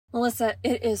Melissa,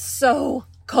 it is so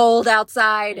cold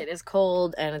outside. It is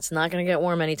cold, and it's not going to get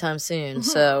warm anytime soon.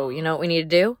 So, you know what we need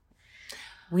to do?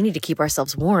 We need to keep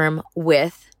ourselves warm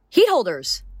with heat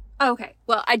holders. Okay.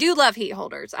 Well, I do love heat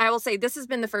holders. I will say this has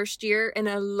been the first year in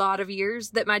a lot of years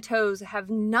that my toes have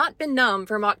not been numb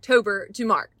from October to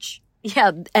March.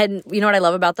 Yeah, and you know what I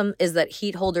love about them is that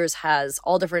heat holders has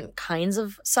all different kinds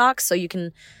of socks, so you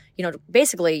can, you know,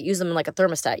 basically use them like a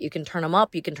thermostat. You can turn them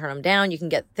up, you can turn them down, you can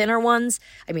get thinner ones.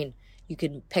 I mean, you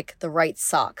can pick the right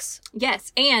socks.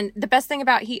 Yes, and the best thing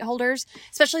about heat holders,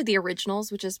 especially the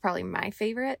originals, which is probably my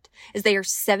favorite, is they are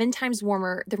 7 times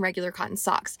warmer than regular cotton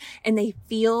socks, and they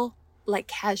feel like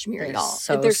cashmere They're doll.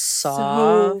 so They're soft.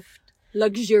 so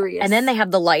luxurious. And then they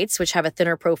have the lights, which have a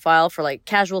thinner profile for like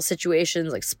casual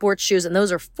situations, like sports shoes, and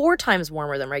those are 4 times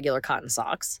warmer than regular cotton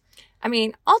socks. I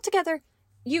mean, altogether,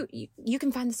 you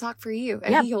can find the sock for you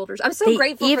at heat holders. I'm so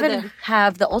grateful for them. They even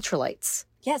have the ultralights.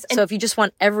 Yes. So if you just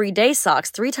want everyday socks,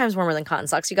 3 times warmer than cotton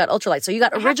socks, you got ultralights. So you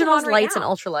got originals, lights, and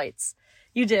ultralights.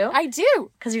 You do? I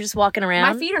do. Because you're just walking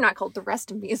around? My feet are not cold. The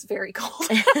rest of me is very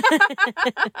cold.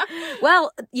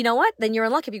 Well, you know what? Then you're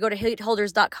in luck. If you go to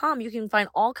heatholders.com, you can find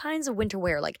all kinds of winter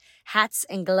wear, like hats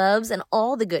and gloves and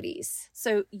all the goodies.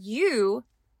 So you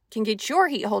can get your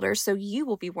heat holders so you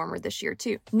will be warmer this year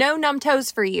too. No numb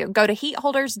toes for you. Go to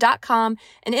heatholders.com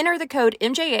and enter the code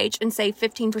MJH and save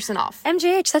 15% off.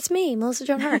 MJH, that's me, Melissa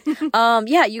Joan Hart.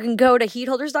 Yeah, you can go to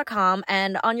heatholders.com,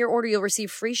 and on your order, you'll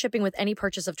receive free shipping with any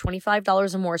purchase of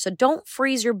 $25 or more. So don't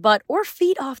freeze your butt or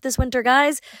feet off this winter,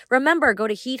 guys. Remember, go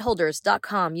to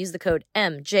heatholders.com. Use the code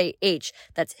MJH.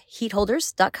 That's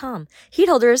heatholders.com. Heat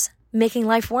Holders, making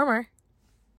life warmer.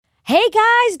 Hey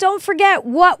guys, don't forget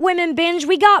What Women Binge.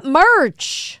 We got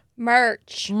merch.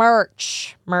 Merch.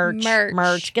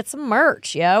 Get some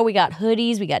merch, yo. We got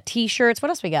hoodies, we got t-shirts. What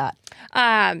else we got?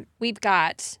 We've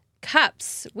got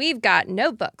cups, we've got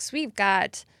notebooks, we've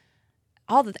got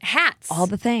all the hats. All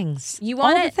the things. You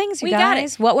want all it? the things, you we guys. Got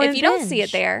it. What Women If you Binge. don't see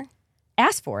it there,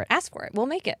 ask for it. We'll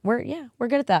make it. We're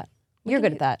good at that. You're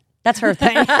good at that. That's her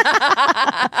thing. Check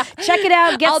it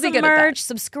out. Get some merch.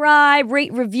 Subscribe,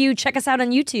 rate, review. Check us out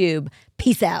on YouTube.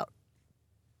 Peace out.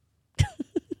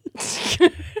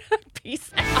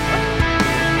 Peace out.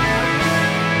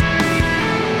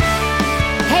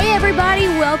 Hey, everybody.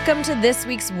 Welcome to this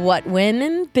week's What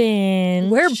Women Binge.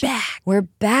 We're back.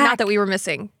 Not that we were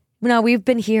missing. No, we've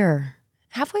been here.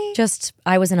 Have we?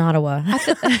 I was in Ottawa.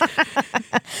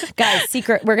 Guys,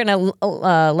 secret. We're going to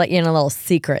let you in a little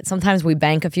secret. Sometimes we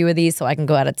bank a few of these so I can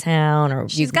go out of town. Or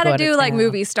she's got to do like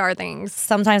movie star things.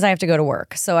 Sometimes I have to go to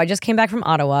work. So I just came back from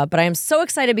Ottawa, but I am so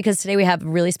excited because today we have a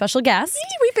really special guest.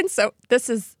 This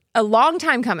is a long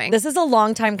time coming. This is a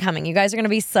long time coming. You guys are going to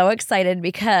be so excited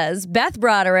because Beth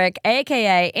Broderick,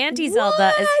 a.k.a. Auntie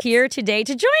Zelda, is here today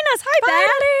to join us. Hi, Beth.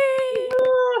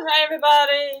 Hi,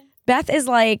 everybody. Beth is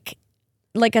like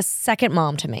a second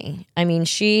mom to me. I mean,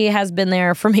 she has been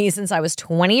there for me since I was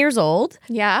 20 years old.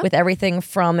 Yeah. With everything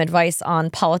from advice on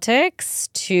politics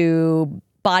to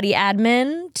body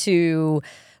admin to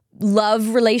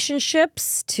love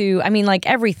relationships to, I mean, like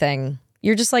everything.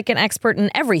 You're just like an expert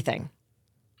in everything.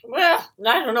 Well,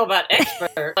 I don't know about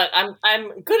expert, but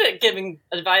I'm good at giving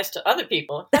advice to other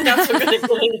people. I'm not so good at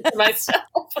giving it to myself.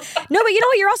 No, but you know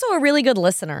what? You're also a really good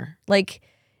listener. Like,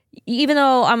 even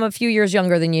though I'm a few years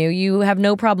younger than you, you have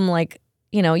no problem, like,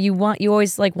 you know, you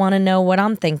always like want to know what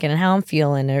I'm thinking and how I'm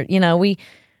feeling, or, you know, we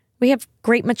have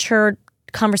great mature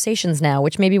conversations now,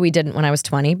 which maybe we didn't when I was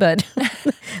 20, but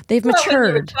they've matured. When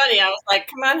you were 20, I was like,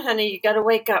 come on, honey, you got to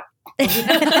wake up.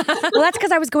 Well, that's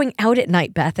because I was going out at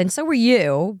night, Beth, and so were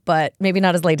you, but maybe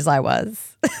not as late as I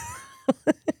was.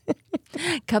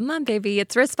 Come on, baby,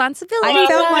 it's responsibility. I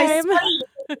felt my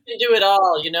You do it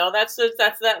all, you know. That's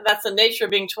the nature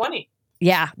of being 20.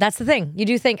 Yeah, that's the thing. You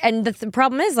do think, and the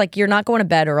problem is, like, you're not going to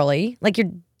bed early. Like,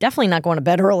 you're definitely not going to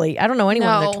bed early. I don't know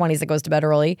anyone in their 20s that goes to bed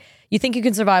early. You think you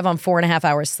can survive on 4.5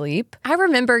 hours sleep? I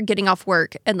remember getting off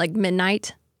work at like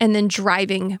midnight and then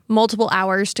driving multiple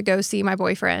hours to go see my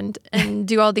boyfriend and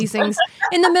do all these things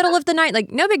in the middle of the night.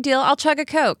 Like, no big deal. I'll chug a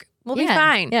Coke. We'll be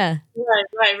fine. Yeah.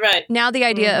 Right. Now the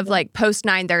idea of like post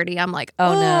 9:30, I'm like,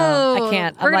 oh no, I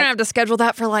can't. We're going to have to schedule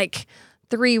that for like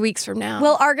 3 weeks from now.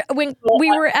 Well, when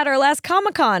we were at our last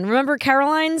Comic-Con, remember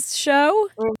Caroline's show?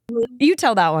 Mm-hmm. You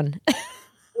tell that one.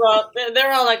 Well,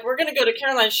 they're all like, we're going to go to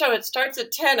Caroline's show. It starts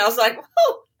at 10. I was like,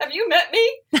 oh, have you met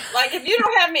me? Like, if you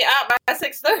don't have me out by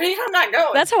 6:30, I'm not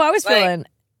going. That's how I was feeling.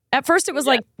 At first, it was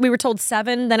like we were told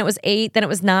 7, then it was 8, then it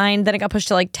was 9, then it got pushed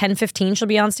to like 10:15. She'll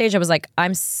be on stage. I was like,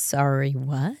 I'm sorry,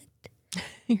 what?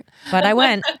 But I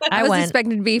went. I was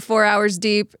expecting to be 4 hours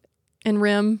deep in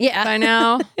RIM by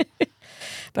now.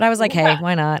 But I was like, hey,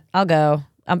 why not? I'll go.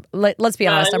 Let's be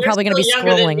honest. I'm You're probably going to be still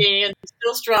younger than scrolling. me and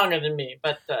still stronger than me.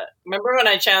 But remember when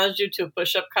I challenged you to a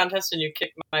push-up contest and you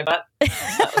kicked my butt?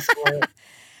 That was hilarious.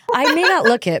 I may not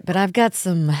look it, but I've got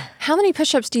some How many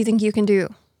push-ups do you think you can do?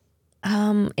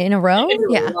 in a row. You can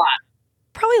do a lot.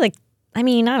 Probably like, I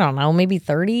don't know, maybe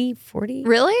 30, 40.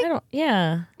 Really?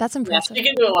 Yeah. That's Yeah, impressive. she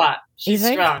can do a lot. You She's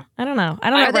think? strong. I don't know. I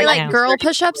don't know Are they right like now. girl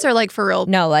push-ups or like for real?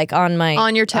 No, like on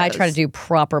your I try to toes? do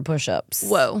proper push-ups.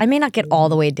 Whoa. I may not get all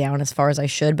the way down as far as I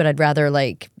should, but I'd rather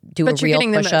like do But a you're real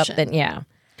getting the push-up motion. than Yeah.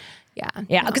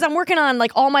 Yeah, because I'm working on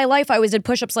like all my life I always did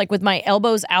push-ups like with my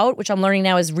elbows out, which I'm learning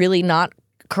now is really not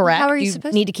correct. How are you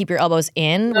supposed need to keep your elbows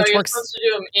in, No, which you're works. supposed to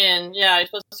do them in. Yeah, you're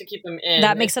supposed to keep them in.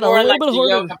 That makes It's it a more little like bit the harder.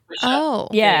 yoga push-up. Oh.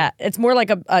 Yeah, it's more like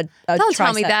a Don't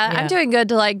tell me tricep, that. yeah. I'm doing good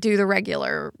to like do the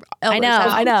regular elbows I know, out.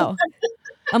 I know.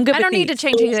 I'm good. I don't need to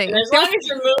change anything. And as long as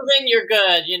you're moving, you're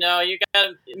good. You know, you got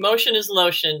motion is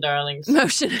lotion, darlings.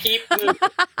 Motion. Keep moving.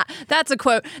 That's a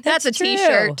quote. That's a true.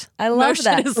 t-shirt. I love Motion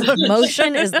that. is lotion.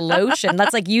 Motion is lotion.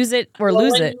 That's like use it or Well,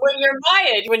 lose when, it. when you're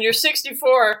my age, when you're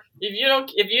 64, if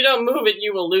you don't move it,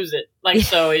 you will lose it.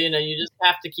 So, you just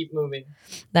have to keep moving.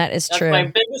 That is That's true. my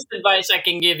biggest advice I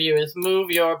can give you is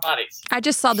move your bodies. I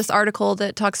just saw this article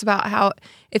that talks about how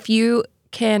if you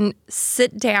can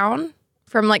sit down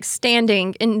from like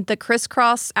standing in the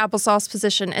crisscross applesauce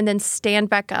position and then stand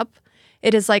back up,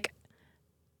 it is like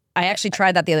I actually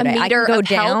tried that the other a day. I meter can go of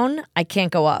help. down. I can't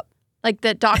go up.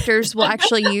 that doctors will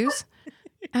actually use.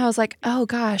 I was like, oh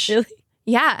gosh. Really?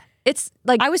 Yeah. It's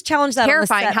like I was challenged that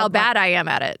terrifying on the set how of my- bad I am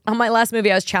at it. On my last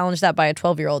movie, I was challenged that by a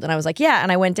 12-year-old, and I was like, yeah.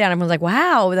 And I went down, and I was like,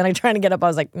 wow. And then I tried to get up. I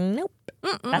was like, nope,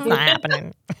 that's not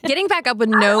happening. Getting back up with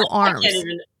no arms.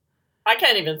 I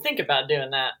can't even think about doing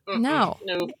that. No.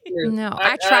 No.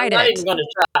 I I'm tried not it. even going to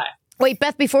try. Wait,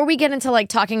 Beth, before we get into like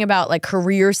talking about like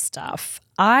career stuff,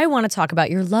 I want to talk about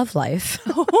your love life.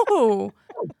 Oh,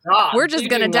 God, we're just you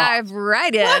going to do not. dive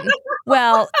right in.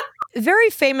 Well, very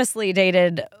famously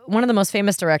dated one of the most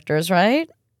famous directors, right?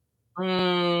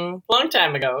 Long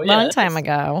time ago. Long yes. time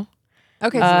ago.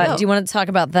 Okay. Do you want to talk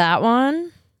about that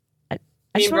one? You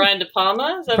mean Brian De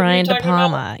Palma? Is that Brian what De you're talking about?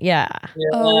 Palma, yeah. Yeah.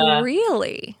 Oh,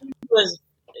 really? Was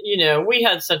we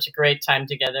had such a great time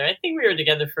together. I think we were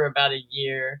together for about a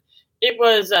year. It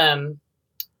was that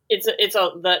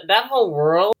whole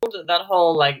world, that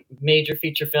whole like major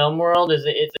feature film world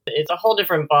it's a whole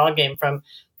different ballgame from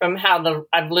how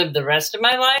I've lived the rest of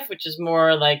my life, which is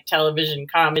more like television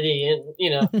comedy and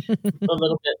a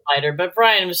little bit lighter. But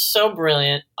Brian was so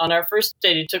brilliant. On our first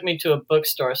date, he took me to a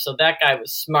bookstore, so that guy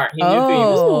was smart. He knew who he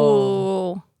was.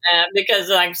 Oh. Because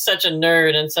I'm such a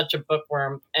nerd and such a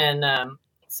bookworm, and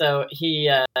so he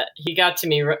got to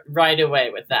me right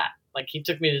away with that. Like he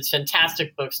took me to this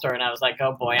fantastic bookstore, and I was like,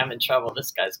 "Oh boy, I'm in trouble.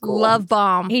 This guy's cool." Love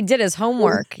bomb. He did his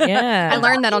homework. Yeah. I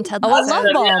learned that on TED Oh, a Lasso. love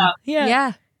bomb. Yeah.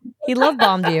 Yeah. He love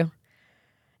bombed you.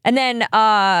 And then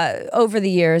over the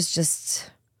years,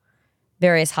 just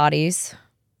various hotties.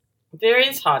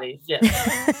 Various hotties, yes.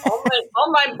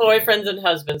 all my boyfriends and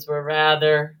husbands were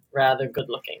rather good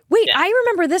looking. Wait, Yeah. I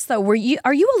remember this though. Are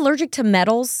you allergic to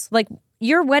metals? Like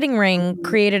your wedding ring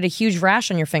created a huge rash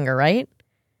on your finger, right?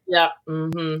 Yeah.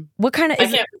 Mm-hmm. What kind of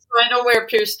I don't wear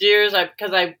pierced ears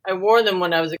because I wore them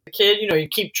when I was a kid. You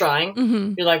keep trying.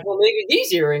 Mm-hmm. You're like, well, maybe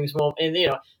these earrings won't, and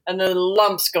the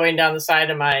lumps going down the side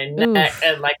of my neck,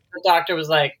 and like the doctor was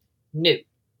like, no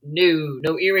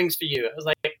earrings for you. I was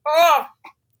like, oh.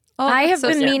 I have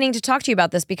been sad. meaning to talk to you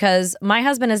about this because my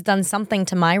husband has done something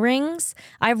to my rings.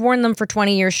 I've worn them for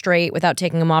 20 years straight without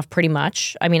taking them off pretty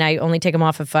much. I mean, I only take them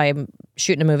off if I'm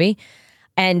shooting a movie.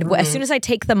 And as soon as I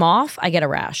take them off, I get a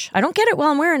rash. I don't get it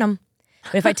while I'm wearing them.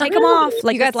 But if I take them off,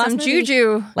 like You got this last some movie,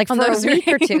 juju like for on a those week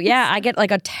or two. rings. Yeah, I get like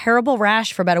a terrible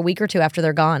rash for about a week or two after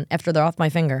they're gone, after they're off my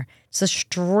finger. It's the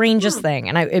strangest thing.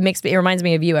 And it reminds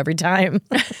me of you every time.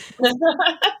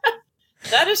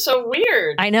 That is so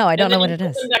weird. I know. I don't And know then what you it put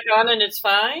is. them back on and it's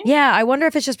fine. Yeah, I wonder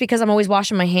if it's just because I'm always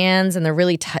washing my hands and they're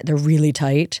really tight. They're really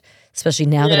tight, especially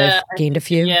now that I've gained a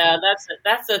few. Yeah,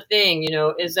 that's the thing,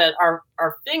 is that our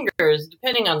fingers,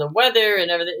 depending on the weather and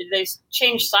everything, they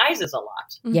change sizes a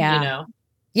lot. Yeah. So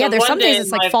Yeah, there's one some days day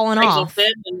it's like my falling rings will off.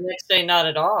 fit, and the next day not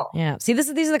at all. Yeah. See, these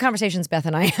are the conversations Beth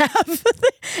and I have.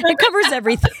 It covers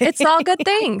everything. It's all good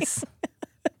things.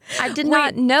 I did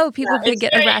not know people could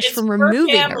get a rash from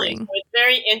removing a ring. So it's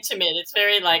very intimate. It's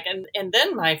very like, and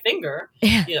then my finger.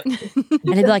 Yeah. You know.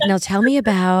 And they'd be like, "Now tell me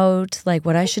about like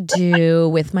what I should do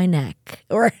with my neck,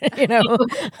 or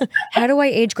how do I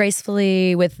age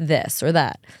gracefully with this or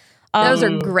that." Those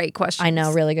are great questions. I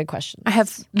know, really good questions. I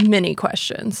have many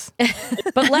questions.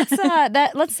 But let's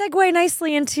segue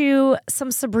nicely into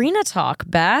some Sabrina talk.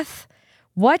 Beth,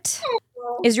 what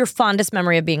is your fondest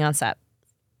memory of being on set?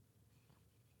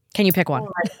 Can you pick one?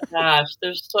 Oh my gosh,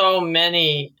 there's so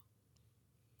many.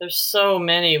 There's so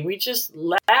many. We just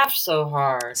laughed so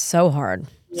hard. So hard.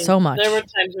 So much. There were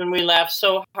times when we laughed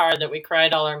so hard that we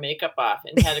cried all our makeup off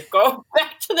and had to go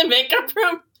back to the makeup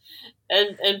room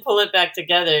and pull it back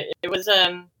together. It was,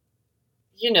 there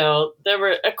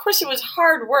were, of course, it was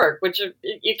hard work, which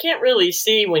you can't really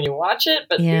see when you watch it,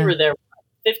 but we were there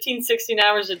 15, 16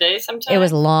 hours a day sometimes. It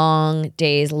was long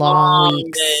days, long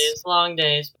weeks. Long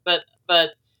days. But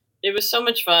it was so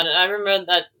much fun. And I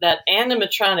remember that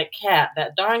animatronic cat,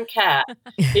 that darn cat,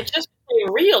 it just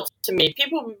became real to me.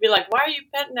 People would be like, why are you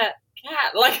petting that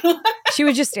cat? Like, she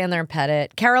would just stand there and pet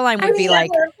it. Caroline would be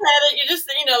like, pet it. You just,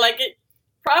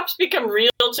 props become real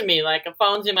to me. Like a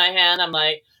phone's in my hand. I'm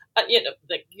like,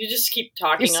 like you just keep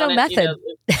talking. You're so on method.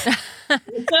 It.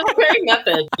 It's not very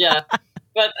method. Yeah.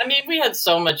 But I mean, we had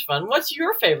so much fun. What's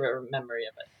your favorite memory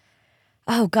of it?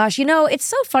 Oh gosh, it's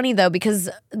so funny though, because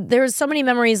there's so many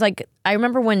memories. Like I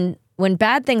remember when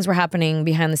bad things were happening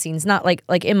behind the scenes, not like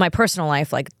in my personal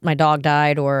life, like my dog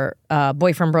died or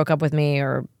boyfriend broke up with me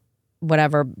or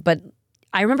whatever. But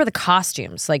I remember the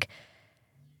costumes. Like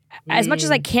as much as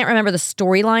I can't remember the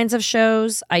storylines of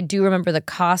shows, I do remember the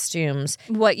costumes.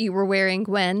 What you were wearing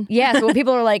when. Yeah, so when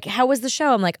people are like, how was the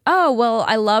show? I'm like, oh, well,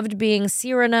 I loved being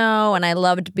Cyrano and I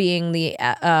loved being the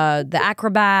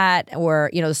acrobat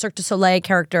or, the Cirque du Soleil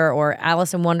character or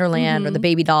Alice in Wonderland or the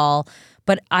baby doll.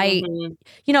 But I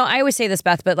always say this,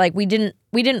 Beth, but like we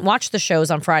didn't watch the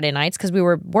shows on Friday nights because we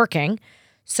were working.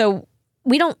 So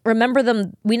we don't remember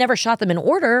them. We never shot them in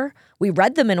order. We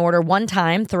read them in order one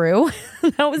time through.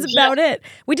 That was about it.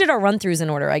 We did our run-throughs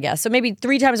in order, I guess. So maybe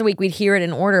 3 times a week we'd hear it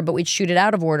in order, but we'd shoot it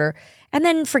out of order and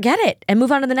then forget it and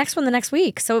move on to the next one the next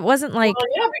week. So it wasn't like... Well,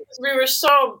 yeah, because we were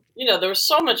so, there was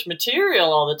so much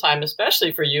material all the time,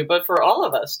 especially for you, but for all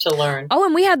of us to learn. Oh,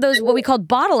 and we had those, what we called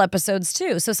bottle episodes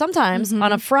too. So sometimes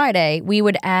on a Friday, we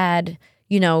would add,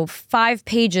 5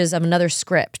 pages of another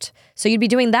script. So you'd be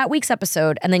doing that week's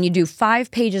episode and then you do 5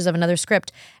 pages of another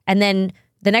script. And then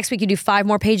the next week you do 5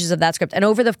 more pages of that script. And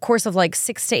over the course of like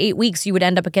 6 to 8 weeks, you would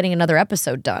end up getting another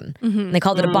episode done. And they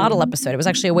called it a bottle episode. It was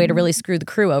actually a way to really screw the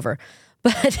crew over.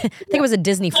 But I think it was a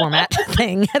Disney format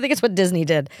thing. I think it's what Disney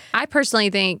did. I personally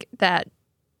think that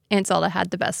Aunt Zelda had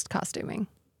the best costuming.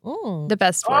 Ooh. The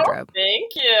best wardrobe. Oh,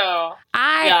 thank you.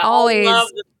 I always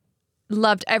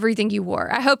loved everything you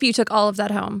wore. I hope you took all of that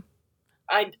home.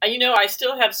 I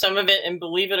still have some of it, and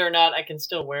believe it or not, I can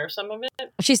still wear some of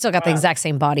it. She's still got the exact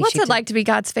same body. What's it like to be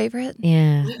God's favorite?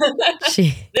 Yeah.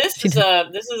 This is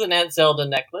an Aunt Zelda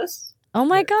necklace. Oh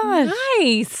my gosh.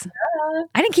 Nice. Yeah.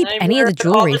 I didn't keep any of the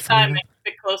jewelry from her. I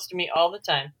keep it close to me all the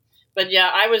time. But yeah,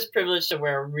 I was privileged to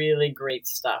wear really great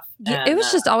stuff. Yeah, it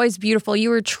was just always beautiful. You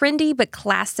were trendy but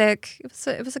classic.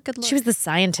 It was a good look. She was the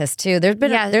scientist too. There's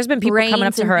been people coming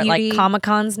up to her at like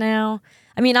Comic-Cons now.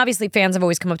 I mean, obviously fans have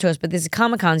always come up to us, but these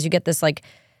Comic-Cons, you get this like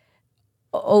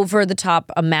over the top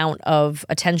amount of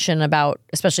attention about,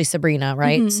 especially Sabrina,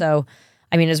 right? So,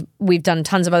 I mean, we've done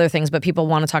tons of other things, but people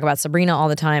want to talk about Sabrina all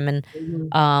the time.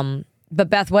 And but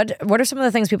Beth, what are some of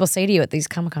the things people say to you at these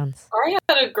Comic-Cons? I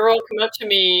had a girl come up to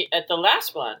me at the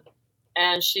last one,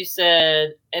 and she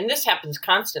said, and this happens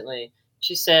constantly.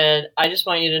 She said, "I just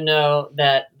want you to know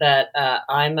that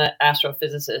I'm an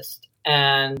astrophysicist."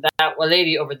 And that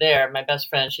lady over there, my best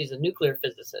friend, she's a nuclear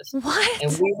physicist. What?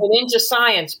 And we went into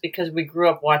science because we grew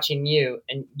up watching you,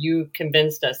 and you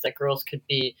convinced us that girls could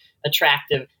be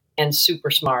attractive and super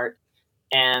smart.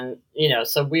 And,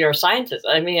 so we are scientists.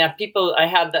 I mean, I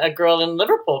had a girl in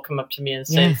Liverpool come up to me and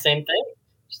say the same thing.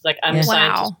 She's like, I'm a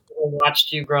scientist who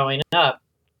watched you growing up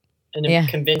and it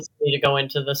convinced me to go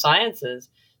into the sciences.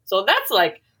 So that's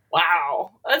like,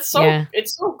 wow, it's so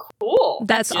cool.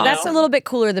 That's a little bit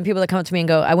cooler than people that come up to me and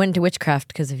go, I went into witchcraft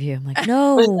because of you. I'm like,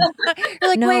 no.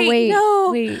 You're like, wait.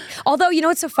 Although,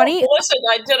 what's so funny? Listen,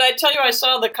 did I tell you I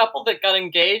saw the couple that got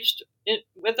engaged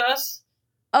with us?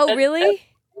 Oh, really?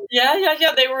 Yeah.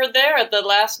 They were there at the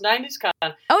last 90s Con.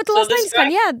 Oh, at the last 90s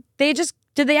Con, yeah.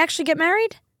 Did they actually get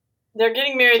married? They're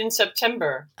getting married in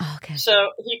September. Oh, okay. So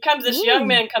this young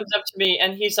man comes up to me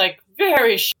and he's like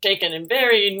very shaken and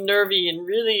very nervy and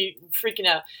really freaking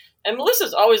out. And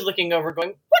Melissa's always looking over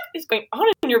going, what is going on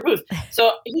in your booth?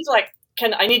 So he's like,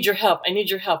 I need your help.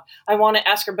 I want to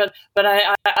ask her, but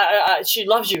I she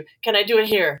loves you. Can I do it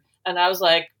here? And I was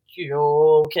like, you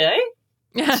okay?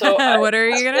 So what are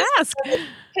you going to ask?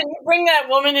 Can you bring that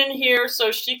woman in here?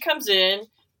 So she comes in.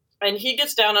 And he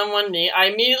gets down on one knee. I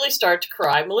immediately start to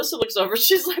cry. Melissa looks over.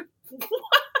 She's like,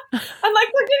 what? I'm like,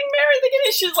 they're getting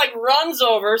married. She like runs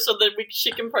over so that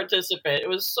she can participate. It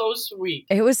was so sweet.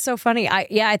 It was so funny.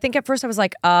 I think at first I was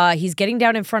like, he's getting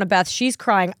down in front of Beth. She's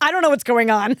crying. I don't know what's going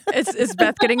on. Is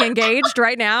Beth getting engaged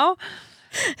right now?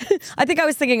 I think I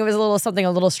was thinking it was something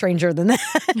a little stranger than that.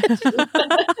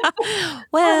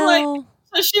 Well,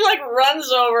 so she like runs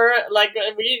over, like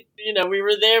we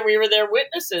were there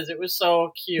witnesses. It was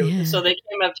so cute. Yeah. So they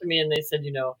came up to me and they said,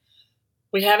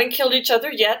 we haven't killed each other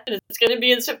yet, and it's going to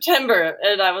be in September.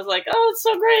 And I was like, oh, it's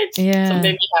so great. Yeah. So it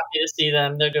made me happy to see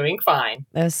them. They're doing fine.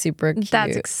 That was super cute.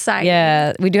 that's exciting.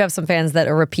 Yeah, we do have some fans that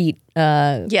are repeat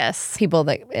Yes. people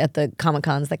that at the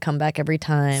Comic-Cons that come back every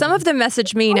time. Some of them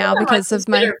message me now because of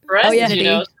my friends, identity.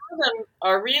 Some of them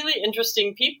are really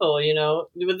interesting people,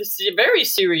 with very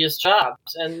serious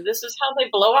jobs, and this is how they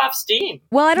blow off steam.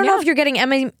 Well, I don't know if you're getting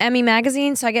Emmy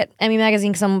magazine, so I get Emmy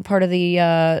magazine because I'm part of the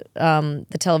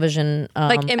television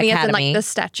like Emmy Academy. as in like the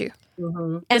statue.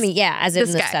 Mm-hmm. Emmy, as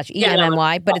in the guy. statue, Yeah.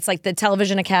 EMMY, but it's like the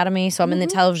Television Academy. So I'm in the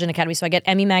Television Academy, so I get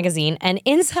Emmy magazine, and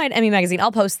inside Emmy magazine,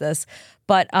 I'll post this.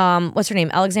 But what's her name?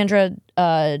 Alexandra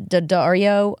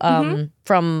Daddario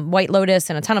from White Lotus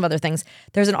and a ton of other things.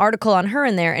 There's an article on her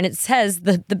in there, and it says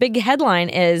the big headline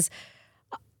is,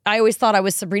 I always thought I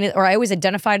was Sabrina, or I always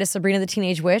identified as Sabrina the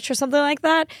Teenage Witch or something like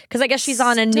that. Because I guess she's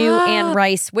on a new Anne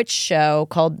Rice witch show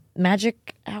called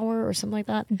Magic Hour or something like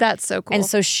that. That's so cool. And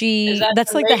so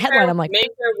that's the like the headline. I'm like,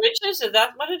 Mayfair Witches? Is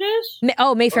that what it is?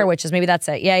 Mayfair Witches. Maybe that's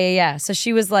it. Yeah. So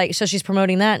she was like, so she's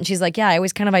promoting that. And she's like, yeah, I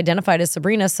always kind of identified as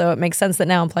Sabrina. So it makes sense that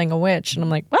now I'm playing a witch. And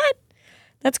I'm like, what?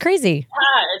 That's crazy.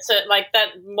 It's like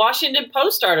that Washington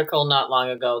Post article not long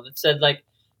ago that said like,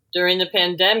 during the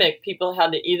pandemic, people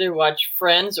had to either watch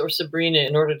Friends or Sabrina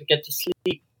in order to get to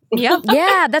sleep. Yep.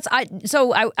 Yeah,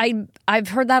 I've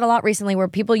heard that a lot recently where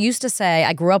people used to say,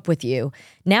 I grew up with you.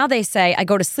 Now they say, I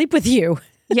go to sleep with you.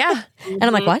 Yeah. And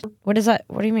I'm like, what? What is that?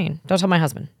 What do you mean? Don't tell my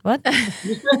husband. What?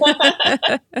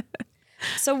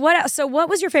 So what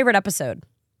was your favorite episode?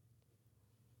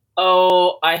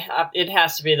 Oh, it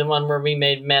has to be the one where we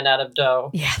made men out of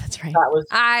dough. Yeah, that's right. That was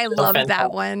I so love that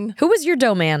fantastic. one. Who was your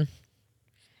dough man?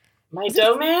 My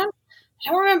dough man? I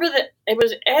don't remember that. It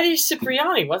was Eddie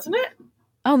Cipriani, wasn't it?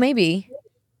 Oh, maybe.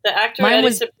 The actor. Mine Eddie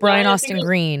was Cipriani, Brian I think Austin it was-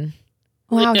 Green.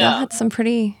 Wow, Yeah. that had some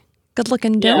pretty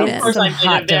good-looking Yeah, dough of in course, it. Some I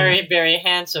hot made a very, very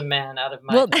handsome man out of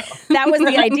my Well, dough. that was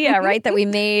the idea, right? That we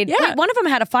made. Yeah. Wait, one of them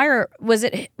had a fire. Was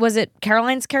it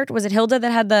Caroline's character? Was it Hilda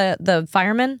that had the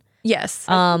fireman? Yes.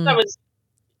 That was.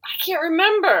 I can't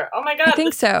remember. Oh my god! I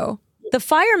think so. The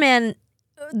fireman,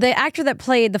 the actor that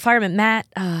played the fireman, Matt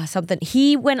something,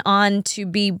 he went on to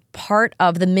be part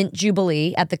of the Mint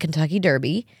Jubilee at the Kentucky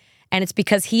Derby. And it's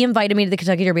because he invited me to the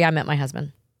Kentucky Derby I met my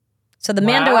husband. So the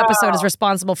Mando episode is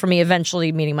responsible for me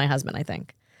eventually meeting my husband, I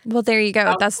think. Well, there you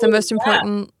go. That's the most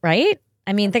important. Right?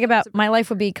 I mean, think about my life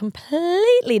would be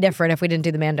completely different if we didn't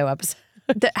do the Mando episode.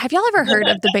 Have y'all ever heard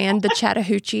of the band the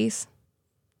Chattahoochees?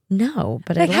 No,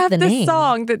 but They I love have the this name.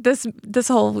 song that this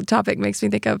whole topic makes me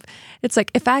think of. It's like,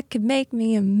 if I could make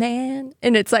me a man.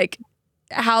 And it's like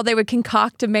how they would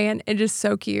concoct a man. It is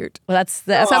so cute. Well, that's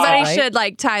Somebody right? should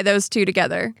like tie those two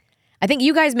together. I think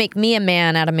you guys make me a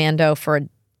man out of Mando for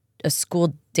a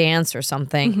school dance or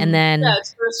something, and then Yeah,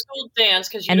 it's for a school dance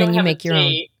because you And don't then you have make a your own.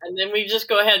 date, and then we just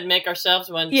go ahead and make ourselves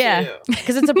one yeah, too.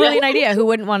 because it's a brilliant idea. Who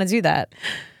wouldn't want to do that?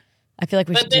 I feel like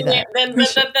we should But do then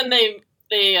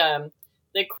that.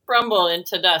 they crumble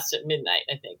into dust at midnight.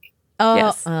 I think. Oh,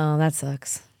 Yes. oh, that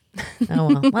sucks.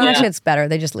 Oh well. Actually, it's better.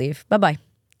 They just leave. Bye bye.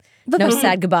 No Bye-bye.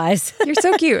 sad goodbyes. You're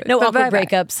so cute. No awkward Bye-bye.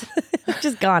 breakups.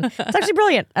 Just gone. It's actually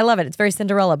brilliant. I love it. It's very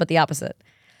Cinderella, but the opposite.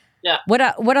 Yeah.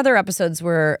 What other episodes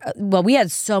were? Well, we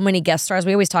had so many guest stars.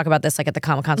 We always talk about this, like at the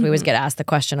Comic-Cons. We always get asked the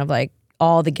question of like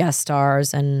all the guest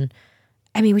stars, and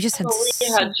I mean, we just had. Well, we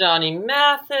had Johnny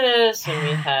Mathis, and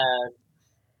we had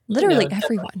Literally Deborah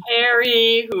everyone.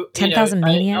 Harry, who 10,000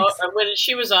 Maniacs. When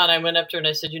she was on, I went up to her and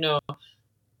I said,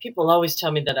 people always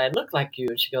tell me that I look like you,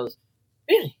 and she goes,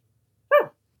 "Really? Oh,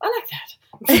 I like that."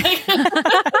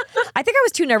 I think I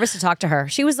was too nervous to talk to her.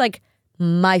 She was like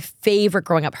my favorite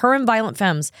growing up. Her and Violent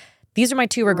Femmes. These are my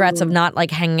two regrets of not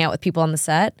like hanging out with people on the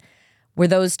set. Were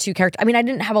those two characters? I mean, I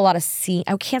didn't have a lot of scene.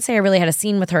 I can't say I really had a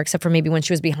scene with her except for maybe when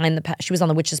she was behind she was on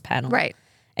the witches panel, Right.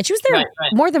 And she was there Right.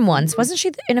 more than once, wasn't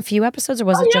she? In a few episodes, or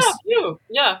was it yeah, just? you.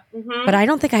 Yeah. Mm-hmm. But I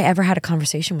don't think I ever had a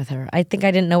conversation with her. I think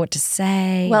I didn't know what to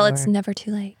say. Well, or- it's never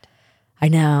too late. I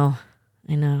know.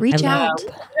 Reach I love- out.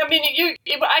 I mean,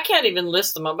 I can't even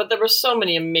list them all, but there were so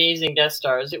many amazing guest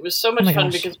stars. It was so much my fun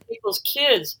gosh. because people's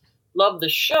kids loved the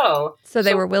show. So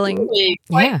they were willing. really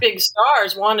quite Yeah. big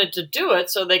stars wanted to do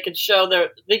it so they could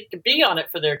they could be on it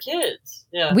for their kids.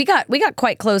 Yeah. We got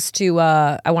quite close to.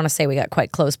 I want to say we got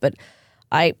quite close, but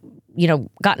I,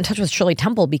 got in touch with Shirley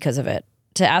Temple because of it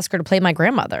to ask her to play my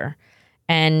grandmother.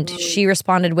 And she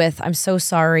responded with, "I'm so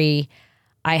sorry.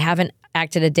 I haven't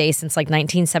acted a day since like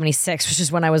 1976, which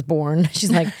is when I was born."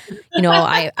 She's like,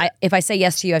 I if I say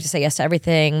yes to you, I have to say yes to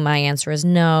everything. My answer is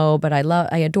no, but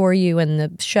I adore you and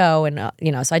the show. And,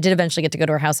 so I did eventually get to go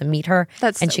to her house and meet her.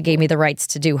 She gave me the rights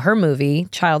to do her movie,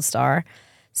 Child Star.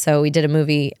 So we did a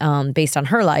movie based on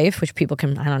her life, which people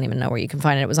I don't even know where you can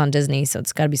find it. It was on Disney, so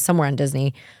it's got to be somewhere on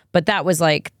Disney. But that was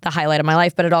like the highlight of my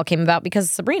life. But it all came about because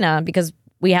of Sabrina, because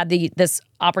we had this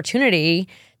opportunity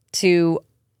to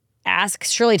ask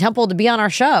Shirley Temple to be on our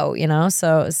show,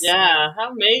 So yeah,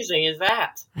 how amazing is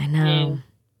that? I know,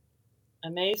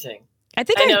 amazing. I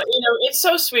think I know. It's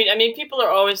so sweet. I mean, people are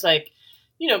always like,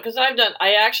 because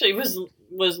I actually was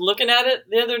looking at it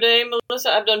the other day,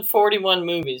 Melissa. I've done 41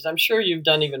 movies. I'm sure you've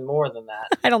done even more than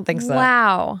that. I don't think so.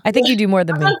 Wow. I think you do more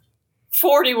than me.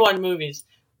 41 movies.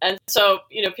 And so,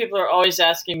 people are always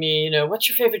asking me, what's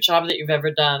your favorite job that you've ever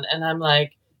done? And I'm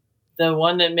like, the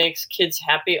one that makes kids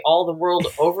happy all the world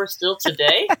over still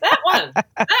today? That one.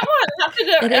 How could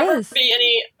there ever be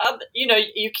any other,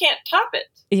 you can't top it.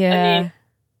 Yeah. I mean,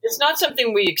 it's not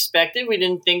something we expected. We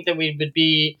didn't think that we would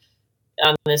be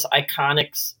in this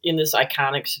iconic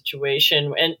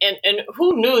situation. And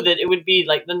who knew that it would be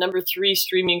like the number 3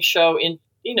 streaming show in,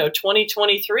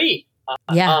 2023.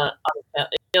 Yeah.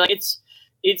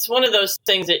 It's one of those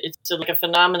things that it's like a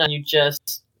phenomenon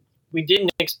we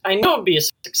didn't. I know it'd be a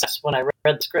success when I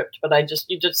read the script, but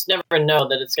you just never know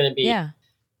that it's going to be. Yeah.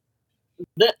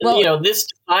 This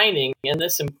defining and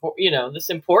this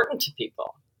important to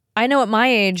people. I know at my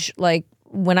age, like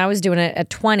when I was doing it at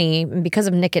 20, because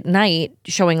of Nick at Night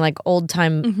showing like old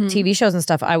time TV shows and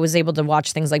stuff, I was able to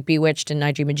watch things like Bewitched and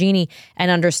I Dream of Jeannie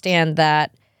and understand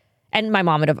that. And my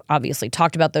mom had obviously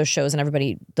talked about those shows,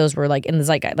 and those were like in the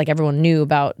zeitgeist, like everyone knew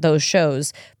about those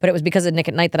shows. But it was because of Nick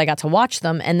at Night that I got to watch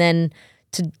them. And then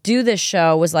to do this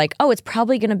show was like, oh, it's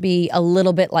probably going to be a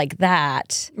little bit like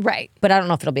that. Right. But I don't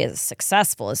know if it'll be as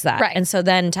successful as that. Right. And so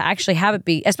then to actually have it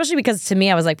be, especially because to me,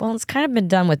 I was like, well, it's kind of been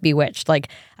done with Bewitched. Like,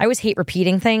 I always hate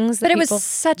repeating things. But it was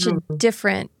such a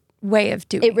different way of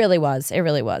doing it. It really was. It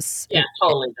really was. Yeah,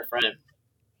 totally different.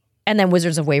 And then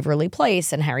Wizards of Waverly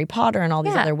Place and Harry Potter and all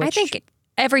these other witch. I think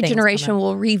every generation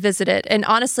will revisit it. And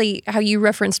honestly, how you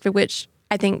referenced Bewitched,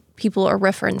 I think people are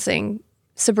referencing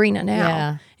Sabrina now.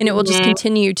 Yeah. And it will just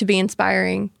continue to be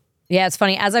inspiring. Yeah, it's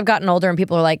funny. As I've gotten older and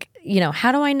people are like,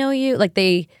 how do I know you? Like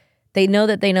they know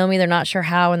that they know me. They're not sure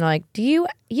how. And they're like,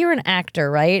 you're an actor,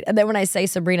 right? And then when I say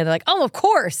Sabrina, they're like, oh, of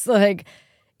course. Like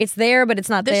it's there, but it's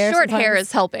not there. The short hair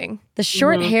is helping. The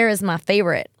short hair is my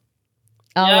favorite.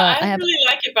 I really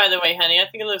like it, by the way, honey. I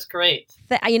think it looks great.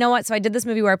 You know what? So I did this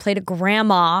movie where I played a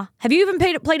grandma. Have you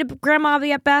even played a grandma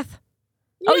yet, Beth?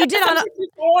 Yeah, you did on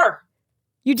before.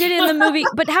 You did in the movie.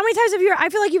 But how many times have you? I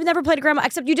feel like you've never played a grandma,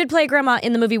 except you did play a grandma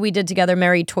in the movie we did together,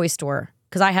 Mary Toy Store,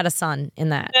 because I had a son in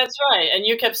that. That's right. And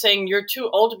you kept saying, you're too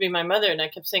old to be my mother. And I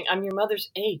kept saying, I'm your mother's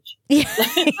age. Yeah.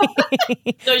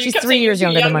 No, she's 3 years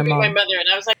younger than my mom. My mother. And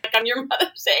I was like, I'm your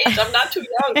mother's age. I'm not too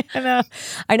young.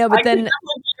 I know, but I then could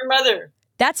definitely be your mother.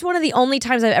 That's one of the only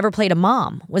times I've ever played a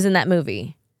mom was in that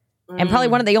movie. And probably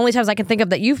one of the only times I can think of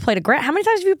that you've played a grandma. How many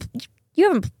times have you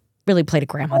haven't really played a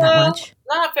grandma that much?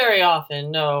 Not very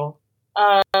often, no.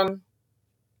 I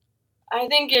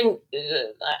think in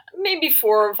maybe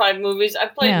 4 or 5 movies. I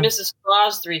played Mrs.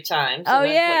 Claus 3 times. Oh,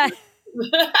 yeah.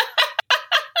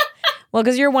 Well,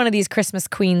 because you're one of these Christmas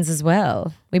queens as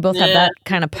well. We both have that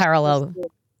kind of parallel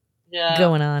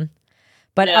going on.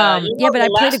 But but I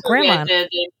played a grandma.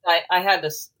 I had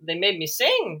to. They made me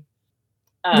sing.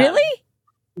 Really?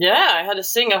 Yeah, I had to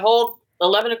sing a whole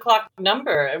 11 o'clock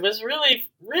number. It was really,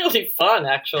 really fun,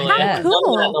 actually. How I haven't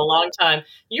cool. done that in a long time.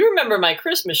 You remember my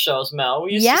Christmas shows, Mel?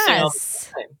 We used to sing all the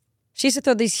time. She used to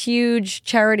throw these huge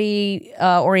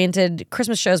charity-oriented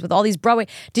Christmas shows with all these Broadway.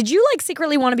 Did you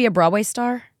secretly want to be a Broadway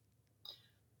star?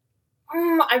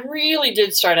 I really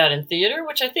did start out in theater,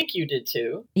 which I think you did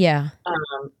too. Yeah.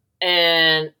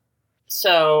 And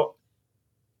so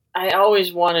I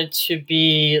always wanted to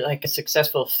be like a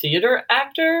successful theater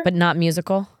actor. But not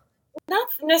musical? Not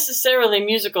necessarily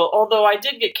musical, although I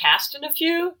did get cast in a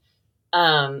few.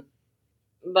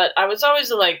 But I was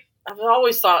always I've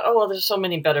always thought, oh, well, there's so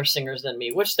many better singers than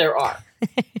me, which there are.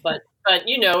 but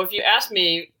if you ask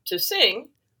me to sing,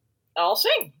 I'll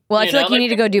sing. Well, I feel like you need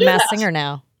to go do Masked Singer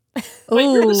now. But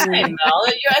you're the same, Mel.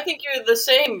 I think you're the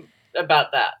same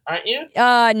about that, aren't you?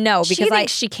 No, because she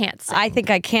thinks she can't sing. I think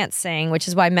I can't sing, which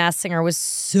is why Masked Singer was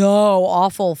so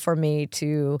awful for me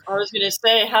to. I was going to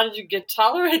say, how did you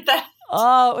tolerate that?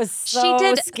 Oh, it was so She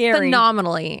did scary.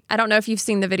 phenomenally. I don't know if you've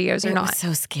seen the videos or It not. was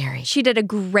so scary. She did a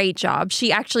great job.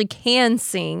 She actually can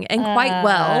sing and quite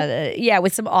well. Yeah,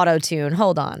 with some auto-tune.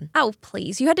 Hold on. Oh,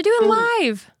 please. You had to do it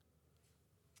live.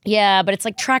 Yeah, but it's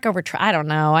like track over track. I don't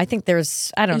know. I think I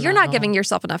don't know. You're not giving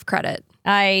yourself enough credit.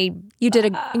 You did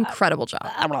an incredible job.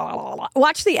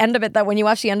 Watch the end of it, though. When you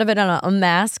watch the end of it and I'm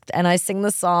unmasked and I sing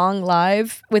the song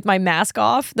live with my mask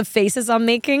off, the faces I'm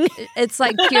making. It's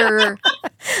like pure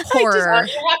horror.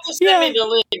 You have to send me the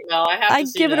link, Mel. I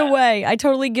see give it away. I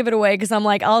totally give it away because I'm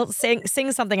like, I'll sing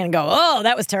something and go, oh,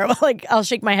 that was terrible. Like, I'll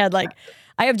shake my head like,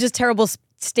 I have just terrible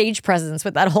stage presence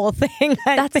with that whole thing.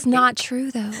 That's not true,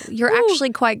 though. You're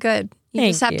actually quite good. You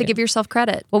just have to give yourself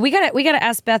credit. Well, we gotta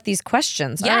ask Beth these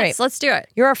questions. Yes, all right. let's do it.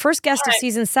 You're our first guest of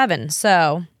season 7,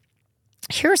 so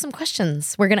here are some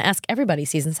questions we're gonna ask everybody.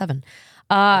 Season 7.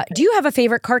 Do you have a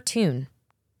favorite cartoon?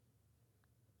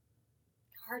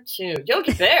 Cartoon.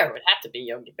 Yogi Bear would have to be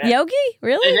Yogi Bear. Yogi?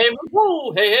 Really? Hey, hey, boo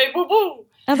boo. Hey, hey, boo boo.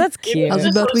 Oh, that's cute. How's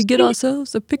about we get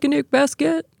ourselves a picnic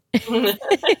basket?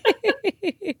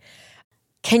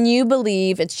 Can you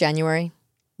believe it's January?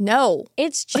 No.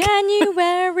 It's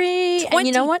January. And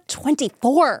you know what?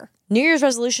 24. New Year's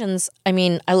resolutions. I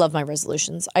mean, I love my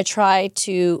resolutions. I try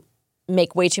to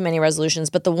make way too many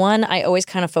resolutions, but the one I always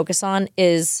kind of focus on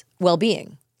is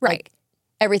well-being. Right. Like,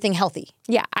 everything healthy.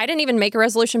 Yeah, I didn't even make a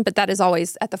resolution, but that is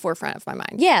always at the forefront of my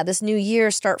mind. Yeah, this new year,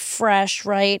 start fresh,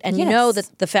 right? And you know that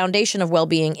the foundation of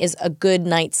well-being is a good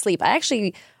night's sleep. I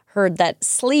actually heard that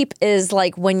sleep is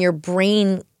like when your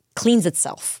brain cleans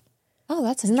itself. Oh,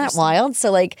 that's Isn't that wild?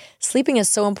 So like sleeping is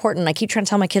so important. I keep trying to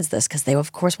tell my kids this because they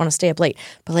of course want to stay up late.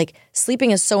 But like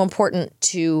sleeping is so important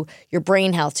to your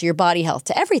brain health, to your body health,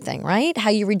 to everything, right? How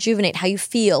you rejuvenate, how you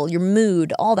feel, your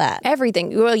mood, all that.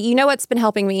 Everything. Well, you know what's been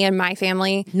helping me and my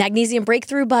family? Magnesium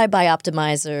Breakthrough by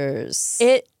Bioptimizers.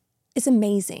 It is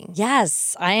amazing.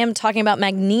 Yes, I am talking about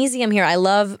magnesium here. I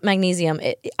love magnesium.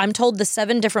 I'm told the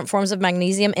 7 different forms of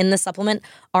magnesium in the supplement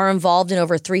are involved in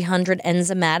over 300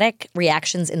 enzymatic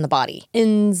reactions in the body.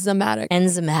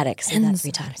 Enzymatic. Say that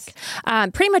 3 times.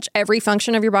 Pretty much every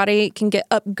function of your body can get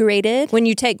upgraded when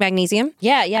you take magnesium.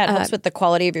 Yeah. It helps with the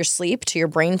quality of your sleep, to your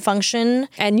brain function.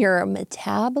 And your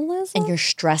metabolism. And your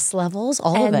stress levels,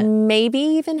 all of it. And maybe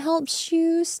even helps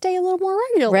you stay a little more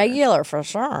regular. Regular, for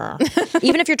sure.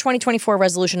 Even if your 2024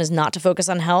 resolution is not to focus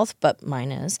on health, but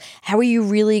mine is, how are you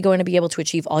really going to be able to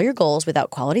achieve all your goals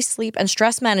without quality sleep and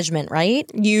stress management, right?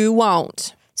 You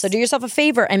won't. So do yourself a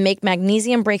favor and make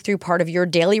Magnesium Breakthrough part of your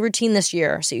daily routine this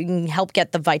year so you can help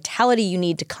get the vitality you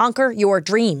need to conquer your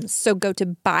dreams. So go to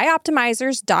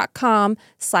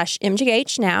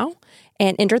bioptimizers.com/MJH now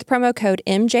and enter the promo code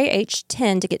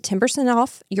MJH10 to get 10%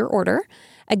 off your order.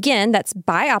 Again, that's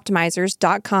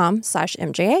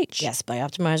bioptimizers.com/MJH. Yes,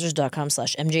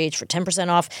 bioptimizers.com/MJH for 10%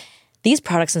 off. These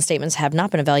products and statements have not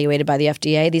been evaluated by the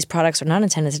FDA. These products are not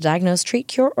intended to diagnose, treat,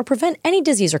 cure, or prevent any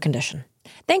disease or condition.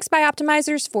 Thanks,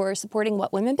 Bioptimizers, for supporting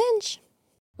What Women Binge.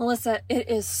 Melissa, it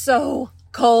is so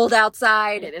cold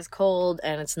outside. It is cold,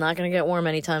 and it's not going to get warm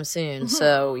anytime soon.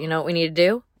 So, you know what we need to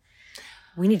do?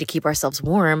 We need to keep ourselves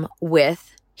warm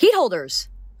with heat holders.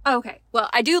 Okay. Well,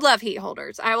 I do love heat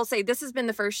holders. I will say this has been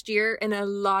the first year in a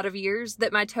lot of years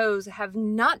that my toes have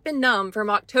not been numb from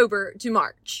October to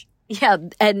March. Yeah,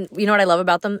 and you know what I love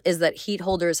about them is that heat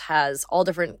holders has all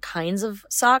different kinds of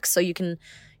socks, so you can,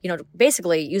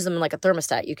 basically use them like a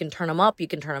thermostat. You can turn them up, you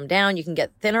can turn them down, you can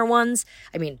get thinner ones.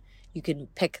 I mean, you can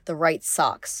pick the right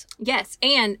socks. Yes,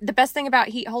 and the best thing about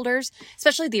heat holders,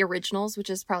 especially the originals, which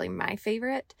is probably my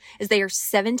favorite, is they are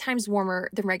 7 times warmer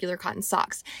than regular cotton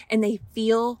socks, and they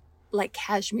feel like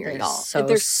cashmere, y'all.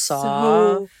 They're soft.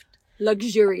 So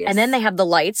luxurious. And then they have the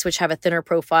lights, which have a thinner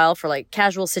profile for like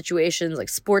casual situations, like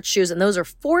sports shoes, and those are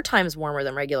 4 times warmer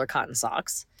than regular cotton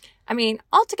socks. I mean,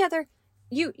 altogether,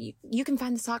 you can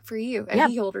find the sock for you at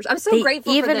heat holders. I'm so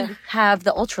grateful for them. They even have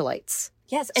the ultralights.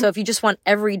 Yes. So if you just want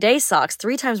everyday socks,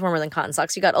 3 times warmer than cotton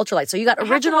socks, you got ultralights. So you got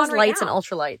originals, lights, and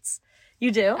ultralights.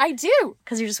 You do? I do.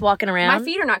 Because you're just walking around? My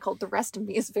feet are not cold. The rest of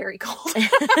me is very cold.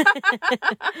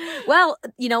 Well,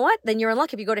 you know what? Then you're in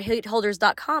luck. If you go to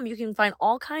heatholders.com, you can find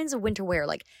all kinds of winter wear,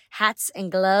 like hats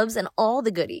and gloves and all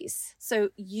the goodies. So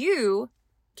you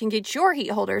can get your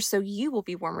heat holders so you will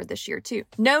be warmer this year too.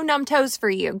 No numb toes for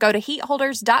you. Go to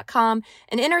heatholders.com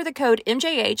and enter the code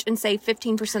MJH and save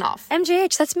 15% off.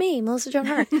 MJH, that's me, Melissa Joan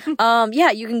Hart.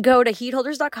 Yeah, you can go to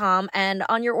heatholders.com and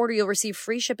on your order, you'll receive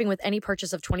free shipping with any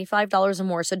purchase of $25 or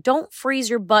more. So don't freeze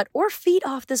your butt or feet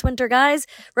off this winter, guys.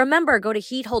 Remember, go to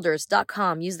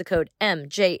heatholders.com. Use the code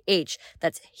MJH.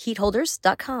 That's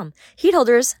heatholders.com. Heat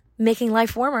Holders, making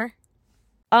life warmer.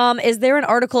 Is there an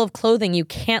article of clothing you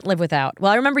can't live without?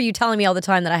 Well, I remember you telling me all the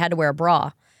time that I had to wear a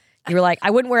bra. You were like, I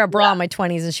wouldn't wear a bra in my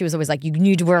 20s, and she was always like, you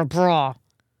need to wear a bra.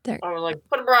 I was like,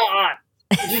 put a bra on.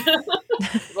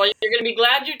 Well, you're gonna be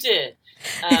glad you did.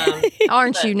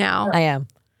 Aren't you now? I am.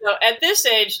 So at this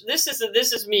age, this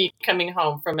is me coming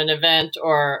home from an event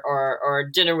or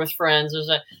dinner with friends.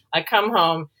 I come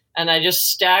home and I just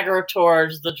stagger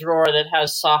towards the drawer that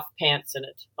has soft pants in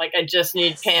it. Like I just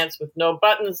need pants with no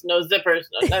buttons, no zippers,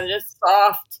 just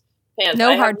soft pants.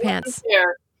 No hard pants.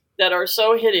 Pair that are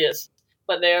so hideous,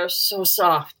 but they are so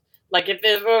soft. Like if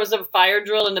there was a fire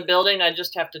drill in the building, I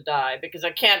just have to die because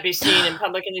I can't be seen in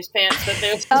public in these pants. But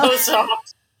they're so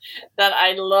soft that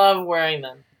I love wearing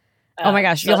them. Oh my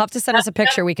gosh, you'll have to send us a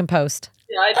picture we can post.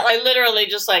 Yeah, I literally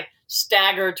just like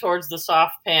stagger towards the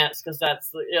soft pants because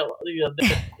that's the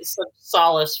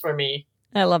solace for me.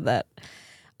 I love that.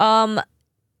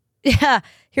 Yeah,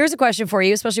 here's a question for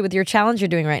you, especially with your challenge you're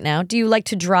doing right now. Do you like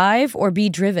to drive or be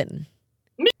driven?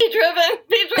 Be driven.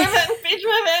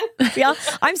 Yeah,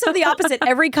 I'm so the opposite.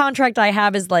 Every contract I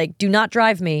have is like, do not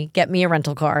drive me, get me a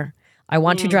rental car. I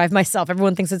want to drive myself.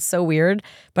 Everyone thinks it's so weird,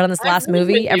 but on this last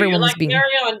movie, everyone was being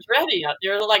Mario Andretti out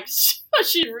there. Like,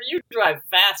 you drive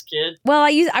fast, kid. Well,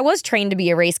 I was trained to be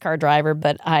a race car driver,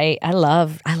 but I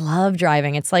love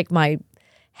driving. It's like my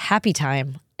happy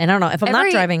time. And I don't know if I'm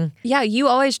not driving. Yeah, you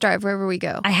always drive wherever we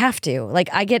go. I have to. Like,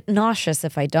 I get nauseous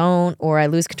if I don't, or I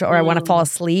lose control, or I want to fall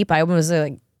asleep. I'm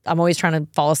always trying to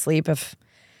fall asleep if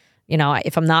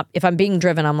I'm being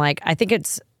driven. I'm like, I think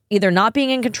it's either not being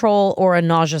in control or a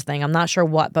nauseous thing. I'm not sure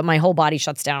what, but my whole body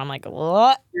shuts down. I'm like,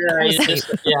 what? Yeah, you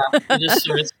just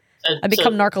I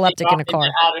become narcoleptic in a car.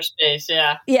 Outer space,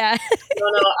 yeah. Yeah. No,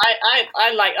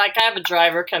 I like I have a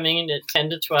driver coming in at 10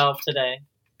 to 12 today.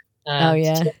 Oh,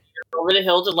 yeah. Over the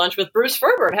hill to lunch with Bruce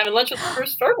Ferber. I'm having lunch with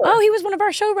Bruce Ferber. Oh, he was one of our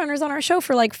showrunners on our show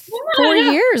for like 4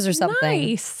 years or something.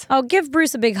 Nice. Oh, give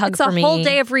Bruce a big hug for me. It's a whole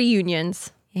day of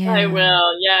reunions. Yeah. I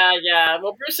will. Yeah.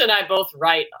 Well, Bruce and I both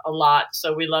write a lot,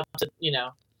 so we love to,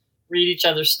 read each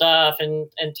other's stuff and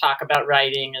talk about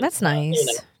writing. And, that's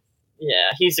nice.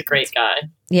 Yeah, he's a great guy.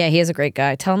 Yeah, he is a great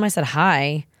guy. Tell him I said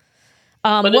hi.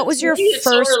 What was your first? It's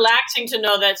so relaxing to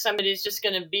know that somebody's just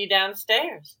going to be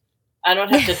downstairs. I don't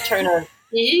have to turn a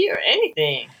key or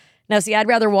anything. No, see, I'd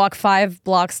rather walk 5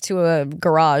 blocks to a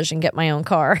garage and get my own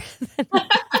car. I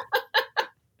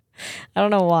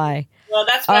don't know why. Well,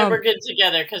 that's why we're good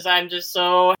together, because I'm just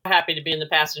so happy to be in the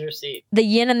passenger seat. The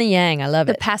yin and the yang. I love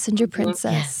it. The passenger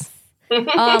princess.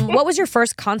 What was your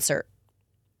first concert?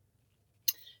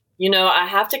 I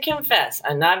have to confess,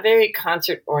 I'm not very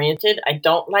concert-oriented. I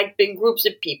don't like big groups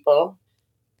of people,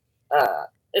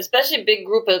 especially big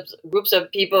groups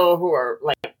of people who are,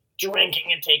 like,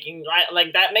 drinking and taking,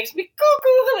 like, that makes me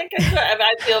cuckoo. Like,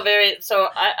 I feel very, so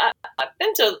I've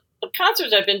been to, the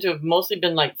concerts I've been to have mostly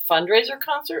been, like, fundraiser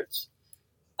concerts.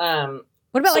 What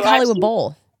about like Hollywood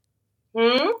Bowl? Do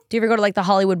you ever go to like the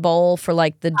Hollywood Bowl for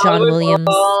like the John Hollywood Williams?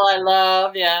 Bowl, I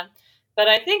love, yeah. But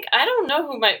I don't know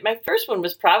who my first one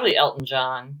was probably Elton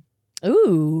John.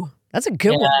 Ooh, that's a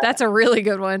good one. That's a really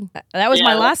good one. That was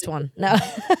my last one. No.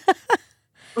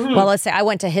 Well, let's say I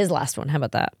went to his last one. How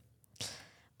about that?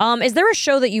 Is there a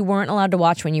show that you weren't allowed to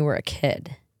watch when you were a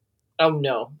kid? Oh,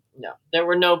 no. There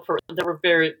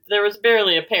was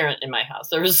barely a parent in my house.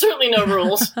 There was certainly no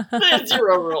rules. They had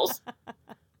 0 rules.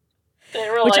 They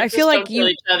were Which like, I feel like kill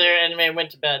each other, and we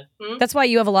went to bed. That's why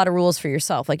you have a lot of rules for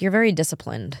yourself. Like, you're very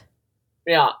disciplined.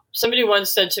 Yeah. Somebody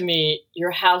once said to me,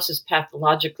 "Your house is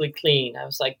pathologically clean." I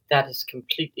was like, that is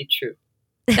completely true.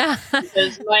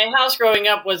 Because my house growing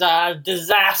up was a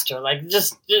disaster. Like,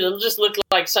 just looked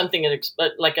like something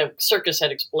like a circus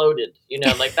had exploded.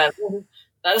 Like that.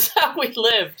 That's how we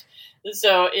lived.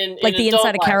 So in the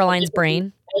inside of Caroline's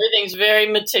brain. Everything's very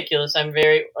meticulous. I'm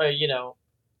very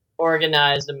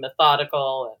organized and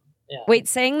methodical. Yeah. Wait,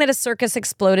 saying that a circus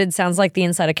exploded sounds like the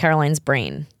inside of Caroline's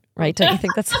brain, right? Don't you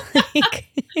think that's like?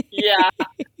 Yeah,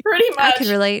 pretty much. I could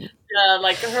relate.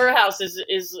 Like her house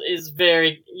is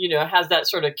very, has that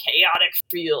sort of chaotic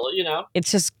feel,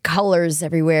 It's just colors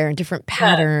everywhere and different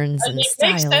patterns and it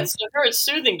styles. makes sense to her. It's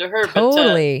soothing to her.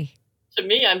 Totally. But to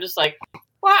me, I'm just like,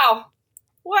 wow,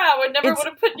 I never would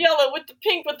have put yellow with the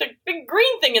pink with the big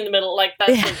green thing in the middle like that.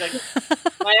 Like,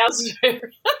 my house is very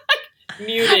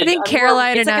muted. I think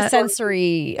Caroline it's like a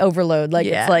sensory overload. Like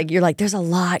it's like you're like, there's a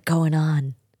lot going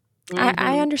on.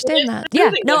 I understand that.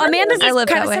 Yeah, no, Amanda's I live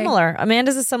kind of that way. similar.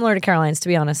 Amanda's is similar to Caroline's, to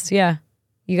be honest. Yeah,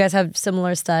 you guys have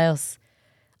similar styles.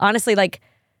 Honestly, like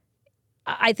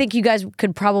I think you guys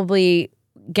could probably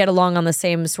get along on the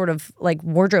same sort of like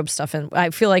wardrobe stuff, and I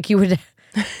feel like you would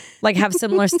like have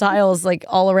similar styles like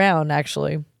all around.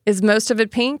 Actually, Is most of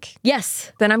it pink?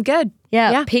 Yes. Then I'm good.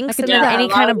 Yeah, pinks and any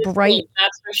kind of bright.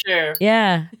 That's for sure.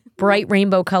 Yeah, bright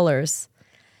rainbow colors.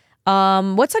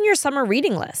 What's on your summer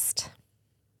reading list?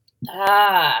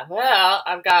 Well,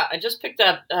 I just picked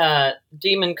up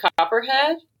Demon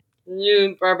Copperhead, the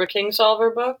new Barbara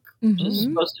Kingsolver book, which is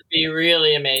supposed to be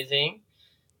really amazing.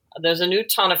 There's a new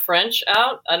Tana French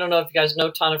out. I don't know if you guys know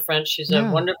Tana French. She's a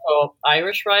wonderful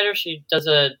Irish writer. She does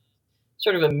a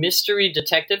sort of a mystery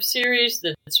detective series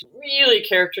that's really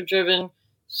character-driven.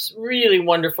 It's really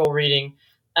wonderful reading.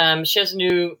 She has a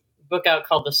new book out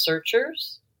called The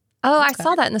Searchers. Oh, I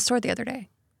saw that in the store the other day.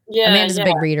 Yeah, Amanda's a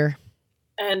big reader.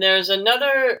 And there's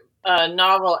another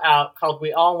novel out called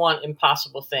We All Want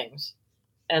Impossible Things.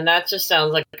 And that just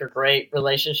sounds like a great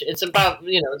relationship. It's about,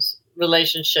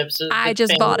 relationships. I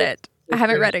just bought it. I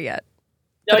haven't read it yet.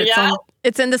 Oh, yeah?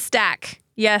 It's in the stack.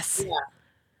 Yes.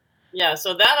 Yeah,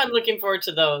 so that I'm looking forward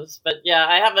to those. But yeah,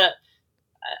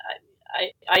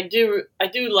 I do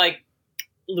like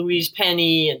Louise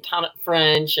Penny and Tana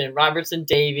French and Robertson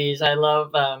Davies. I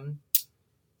love,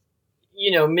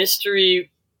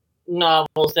 mystery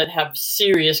novels that have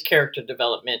serious character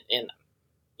development in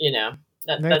them.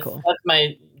 That's cool. That's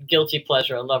my guilty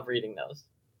pleasure. I love reading those.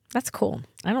 That's cool.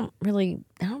 I don't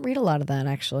read a lot of that,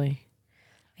 actually.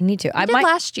 I need to. I did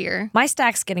last year. My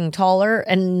stack's getting taller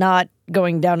and not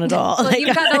going down at all. Well,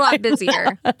 you've gotten a lot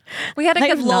busier. We had a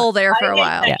good lull there for a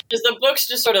while. Because the books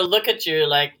just sort of look at you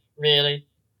like, really?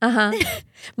 Uh-huh.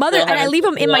 Mother, and I leave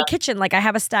them in my kitchen. Like, I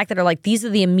have a stack that are like, these are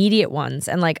the immediate ones.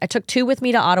 And like, I took 2 with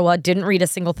me to Ottawa, didn't read a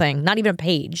single thing, not even a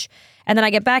page. And then I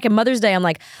get back, and Mother's Day, I'm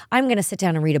like, I'm going to sit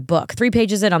down and read a book. 3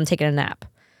 pages in, I'm taking a nap.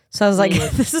 So I was like,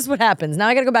 this is what happens. Now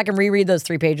I got to go back and reread those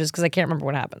 3 pages because I can't remember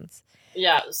what happens.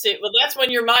 Yeah. See, well, that's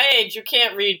when you're my age. You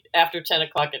can't read after 10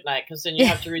 o'clock at night because then you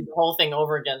have to read the whole thing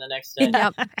over again the next day.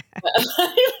 Yep.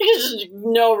 There's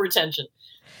no retention.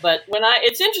 But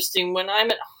it's interesting when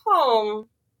I'm at home,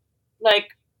 like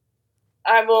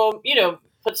I will,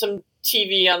 put some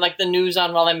TV on, like the news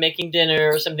on while I'm making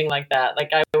dinner or something like that.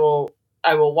 Like I will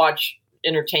watch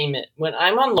entertainment. When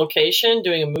I'm on location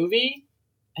doing a movie,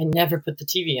 I never put the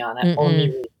TV on. I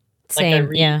only read. Same, I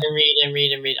read and read and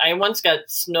read and read. I once got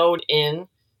snowed in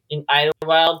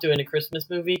Idlewild doing a Christmas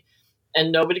movie,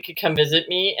 and nobody could come visit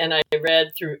me. And I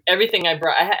read through everything I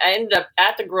brought. I ended up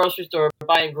at the grocery store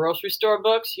buying grocery store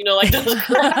books. Like those.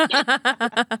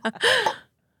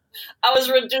 I was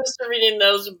reduced to reading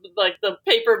those, like the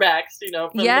paperbacks.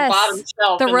 From the bottom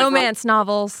shelf. The romance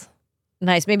novels.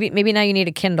 Nice. Maybe now you need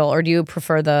a Kindle, or do you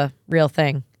prefer the real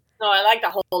thing? No, I like to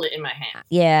hold it in my hand.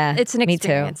 Yeah. It's an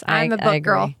experience. Me too. I'm a book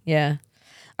girl. Yeah.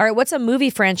 All right. What's a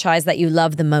movie franchise that you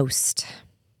love the most?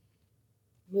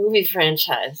 Movie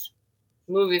franchise.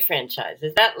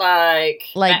 Is that like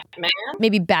Batman?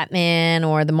 Maybe Batman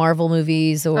or the Marvel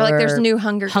movies or like there's new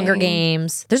Hunger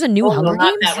Games. There's a new Hunger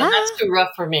Games? That one. That's too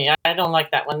rough for me. I don't like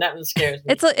that one. That one scares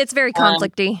me. It's very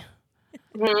conflicty.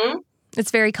 It's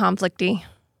very conflicty.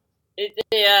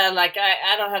 Like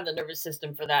I don't have the nervous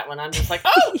system for that one. I'm just like,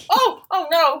 oh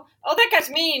no, that guy's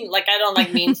mean. Like I don't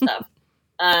like mean stuff.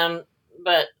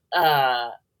 But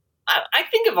I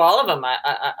think of all of them.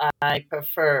 I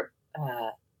prefer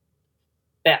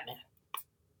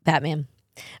Batman.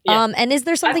 Yeah. And is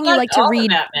there something you like to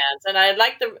read? The Batmans, and I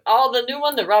like the new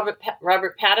one, the Robert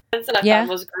Pattinson. I thought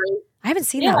was great. I haven't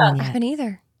seen that one yet. I haven't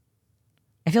either.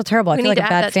 I feel terrible. I feel like a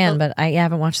bad fan, but I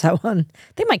haven't watched that one.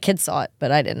 I think my kids saw it,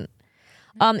 but I didn't.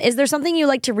 Is there something you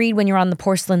like to read when you're on the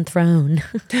porcelain throne?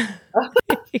 Porcelain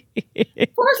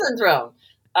throne.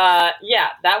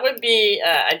 That would be.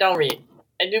 I don't read.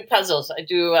 I do puzzles. I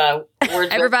do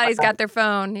words. Everybody's got their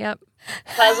phone. Yep.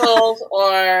 Puzzles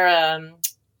or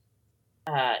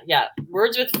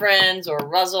words with friends or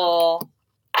Ruzzle.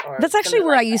 That's actually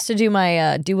where I used to do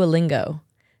my Duolingo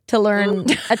to learn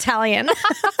Italian.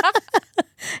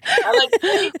 I like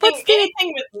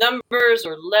anything with numbers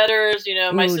or letters.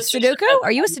 My sister. Sudoku?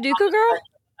 Are you a Sudoku girl?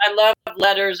 I love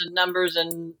letters and numbers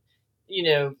and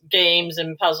games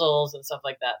and puzzles and stuff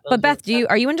like that. But Beth,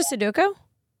 are you into Sudoku?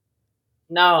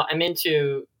 No, I'm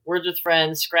into Words with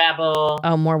Friends, Scrabble.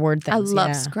 Oh, more word things. I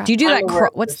love Scrabble. Do you do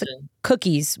that? What's the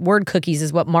cookies? Word cookies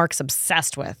is what Mark's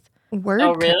obsessed with. Word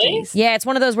really? cookies? Yeah, it's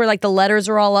one of those where like the letters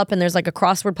are all up and there's like a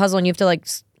crossword puzzle and you have to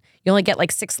you only get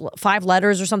like 5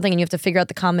 letters or something and you have to figure out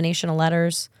the combination of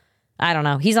letters. I don't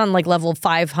know. He's on like level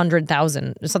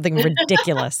 500,000 or something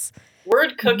ridiculous.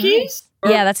 Word cookies?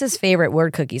 Yeah, that's his favorite,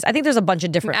 word cookies. I think there's a bunch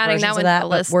of different versions of that,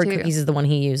 but word cookies is the one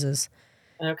he uses.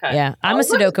 Okay. Yeah, I'm a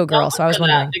Sudoku girl, so I was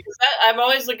wondering. Because I'm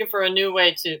always looking for a new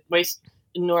way to waste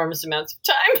enormous amounts of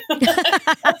time.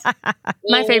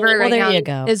 My favorite right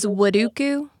now is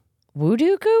Wooduku.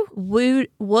 Wooduku?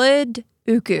 Wood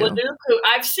Uku. Sudoku.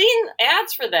 I've seen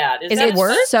ads for that. Is that it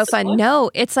worse? So fun. No,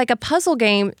 it's like a puzzle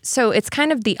game. So it's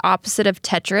kind of the opposite of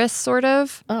Tetris, sort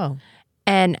of. Oh.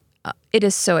 And it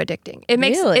is so addicting. It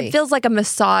makes Really? it feels like a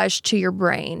massage to your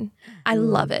brain. I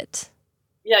love it.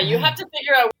 Yeah, you have to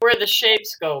figure out where the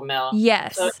shapes go, Mel.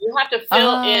 Yes. So you have to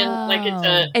fill in like it's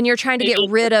a And you're trying to get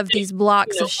rid of these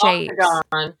blocks of shapes.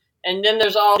 octagon, and then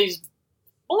there's all these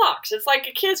blocks. It's like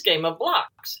a kid's game of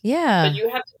blocks. Yeah. But you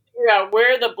have to figure out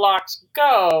where the blocks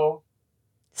go.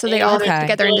 So they all Okay.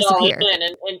 together and fill it all disappear. in.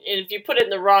 And if you put it in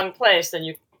the wrong place, then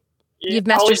You've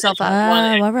messed always yourself up. have one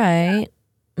egg. All right.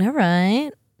 All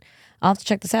right. I'll have to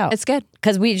check this out. It's good.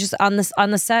 Because we just on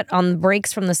the set, on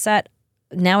breaks from the set,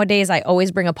 nowadays I always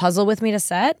bring a puzzle with me to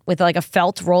set with like a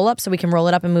felt roll up so we can roll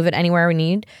it up and move it anywhere we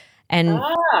need. And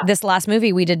this last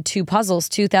movie we did 2 puzzles,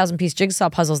 2,000-piece jigsaw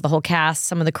puzzles, the whole cast,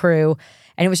 some of the crew.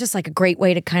 And it was just like a great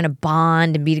way to kind of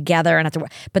bond and be together. And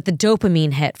but the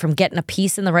dopamine hit from getting a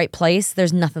piece in the right place,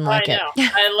 there's nothing like I it. know.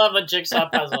 I love a jigsaw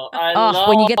puzzle. I love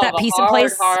when you get that piece in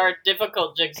place, hard,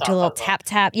 difficult jigsaw do a little puzzle. tap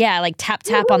tap. Yeah, like tap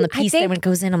on the piece. Then when it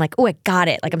goes in, I'm like, oh, I got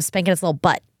it. Like I'm spanking its little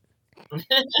butt.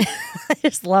 I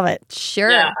just love it. Sure.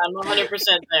 Yeah, I'm 100%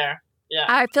 there. Yeah.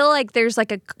 I feel like there's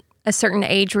like a certain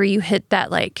age where you hit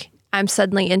that like I'm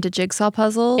suddenly into jigsaw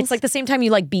puzzles. It's like the same time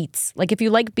you like beats. Like if you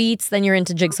like beats, then you're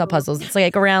into jigsaw puzzles. It's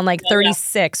like around like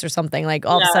 36 or something. Like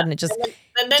all of a sudden it just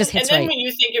just hits right. When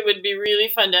you think it would be really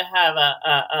fun to have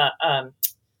a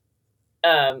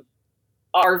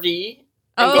RV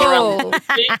and go around the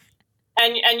country,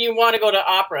 and you want to go to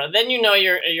opera, then you know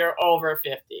you're over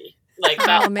 50. Like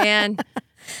oh man.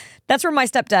 That's where my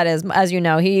stepdad is, as you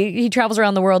know. He travels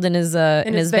around the world in his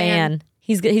van.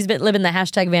 He's been living the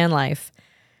hashtag van life.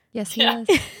 Yes, he is.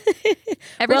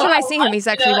 Every time I see him, he's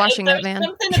actually washing that van.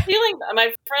 Something appealing.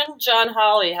 My friend John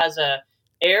Holly has a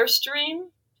Airstream.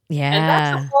 Yeah,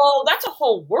 and that's a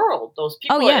whole world. Those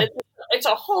people. Oh, yeah. It's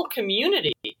a whole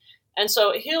community. And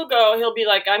so he'll be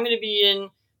like, I'm going to be in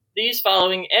these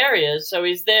following areas. So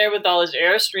he's there with all his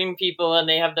Airstream people, and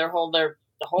they have the whole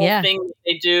thing that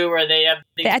they do where they have.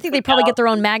 I think they probably get their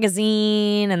own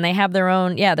magazine, and they have their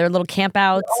own their little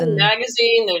campouts and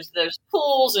magazine. There's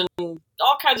pools and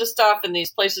all kinds of stuff in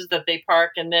these places that they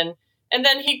park, and then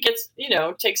he gets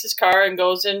takes his car and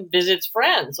goes and visits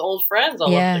old friends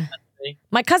all over the country.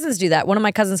 My cousins do that. One of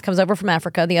my cousins comes over from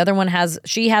Africa. The other one has her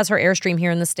Airstream here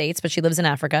in the States, but she lives in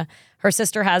Africa. Her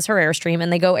sister has her Airstream,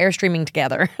 and they go Airstreaming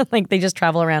together. Like they just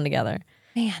travel around together.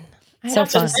 Man, so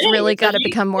fun. Just really got to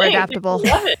become more adaptable.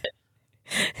 Love it.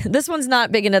 This one's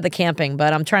not big into the camping,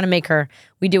 but I'm trying to make her.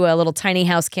 We do a little tiny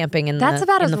house camping in That's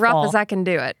about as rough fall. as I can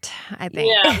do it, I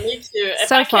think. Yeah, me too. If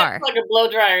So I far. can't plug a blow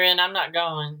dryer in, I'm not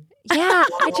going. Yeah,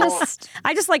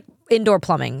 I just like indoor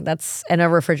plumbing. And a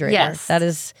refrigerator.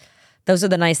 Yes. Those are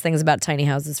the nice things about tiny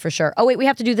houses for sure. Oh wait, we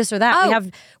have to do this or that. Oh.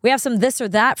 We have some this or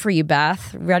that for you,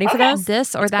 Beth. Ready for those?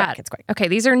 This or that. It's quick. Okay,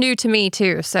 these are new to me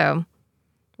too, so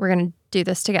we're gonna do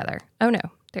this together. Oh no,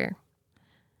 there.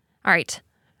 All right,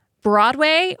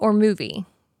 Broadway or movie?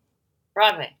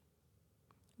 Broadway.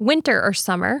 Winter or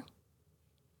summer?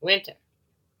 Winter.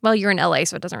 Well, you're in LA,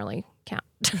 so it doesn't really count.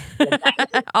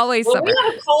 Always Well, summer. we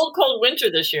had a cold winter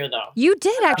this year, though. You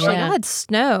did actually. Yeah. You had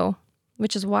snow,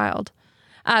 which is wild.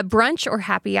 Brunch or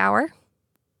happy hour?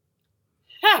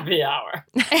 Happy hour.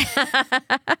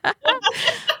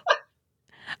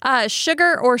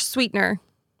 Sugar or sweetener?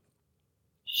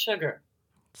 Sugar.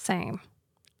 Same.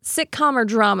 Sitcom or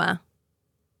drama?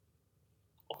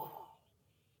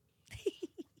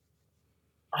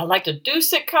 I like to do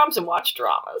sitcoms and watch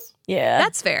dramas. Yeah.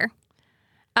 That's fair.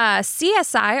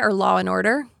 CSI or Law and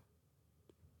Order?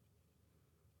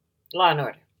 Law and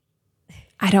Order.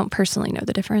 I don't personally know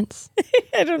the difference.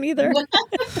 I don't either.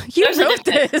 You There's a wrote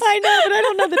difference. this. I know, but I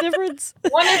don't know the difference.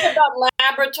 One is about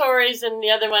laboratories and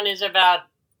the other one is about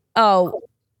Oh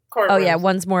courtrooms. yeah.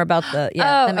 One's more about the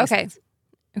that makes okay. sense.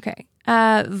 Okay.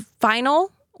 Vinyl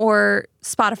or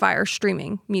Spotify or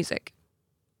streaming music?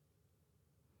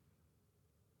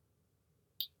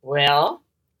 Well,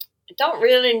 I don't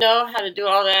really know how to do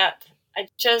all that. I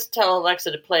just tell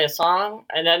Alexa to play a song,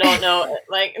 and I don't know,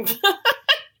 like...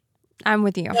 I'm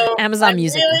with you. So Amazon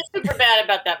Music. I'm really super bad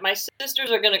about that. My sisters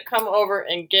are going to come over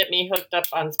and get me hooked up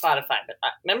on Spotify. But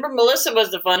remember, Melissa was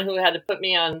the one who had to put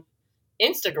me on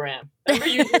Instagram. Remember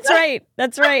you did That's that? right.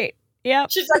 That's right.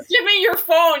 Yep. She's like, give me your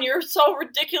phone. You're so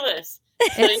ridiculous.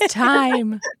 It's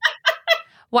time.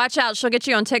 Watch out. She'll get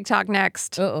you on TikTok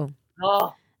next. Uh-oh.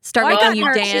 Oh, Start Well, I making got you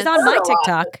her. dance. She's on my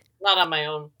TikTok. not on my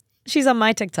own. She's on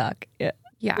my TikTok. Yeah.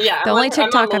 Yeah. Yeah, The I'm only on- I'm on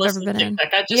TikTok I've ever Melissa's been in.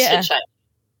 TikTok. I just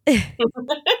Yeah.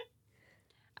 chit-chat.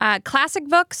 Classic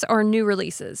books or new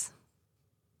releases?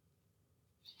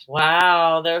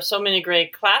 Wow, there are so many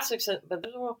great classics, but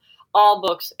all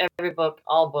books, every book,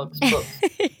 all books.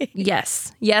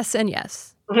 Yes, and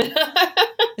yes. Is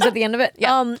that the end of it?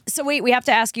 Yeah. So wait, we have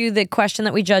to ask you the question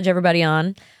that we judge everybody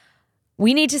on.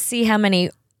 We need to see how many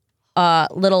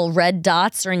little red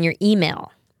dots are in your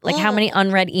email. Like how many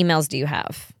unread emails do you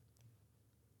have?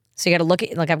 So you got to look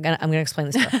at, like I'm gonna explain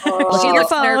this. Look at your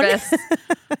phone. Nervous.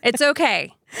 It's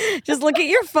okay. Just look at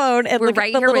your phone and We're look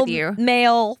right at the here little with you.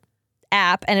 mail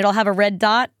app, and it'll have a red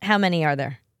dot. How many are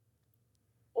there?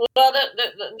 Well,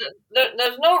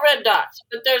 there's no red dots,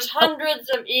 but there's hundreds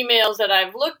of emails that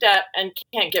I've looked at and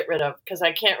can't get rid of because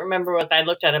I can't remember whether I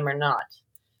looked at them or not.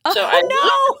 So I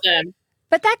looked at them.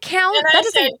 But that counts. And That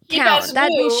doesn't count. That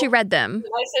means she read them. And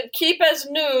I said, keep as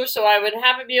new, so I would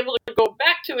have it be able to go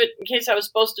back to it in case I was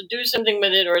supposed to do something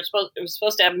with it or it was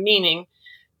supposed to have meaning.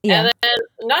 Yeah. And then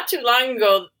not too long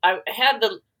ago, I had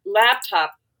the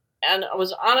laptop and I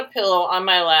was on a pillow on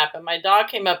my lap, and my dog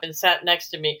came up and sat next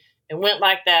to me and went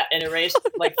like that and erased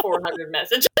like 400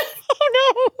 messages.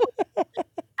 Oh, no.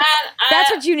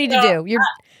 That's what you need to do.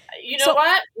 You know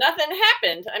what? Nothing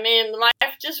happened. I mean, life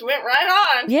just went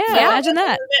right on. Yeah, so imagine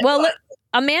that. Well, look,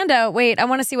 Amanda, wait, I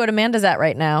want to see what Amanda's at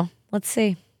right now. Let's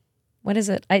see. What is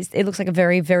it? It looks like a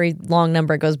very, very long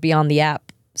number. It goes beyond the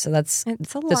app. So it's a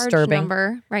large disturbing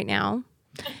number right now.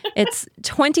 It's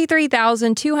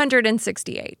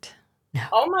 23,268. No.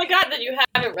 Oh my God, that you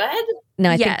haven't read?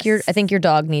 No, I think your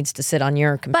dog needs to sit on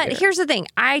your computer. But here's the thing.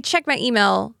 I check my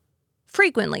email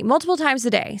frequently, multiple times a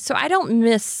day. So I don't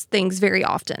miss things very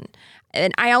often.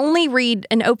 And I only read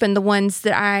and open the ones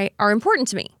that are important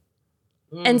to me.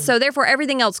 And so therefore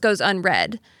everything else goes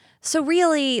unread. So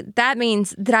really that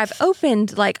means that I've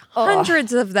opened like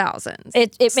hundreds of thousands.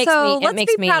 It makes me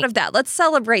let's be proud of that. Let's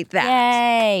celebrate that.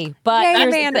 Yay. But Yay,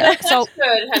 Amanda. So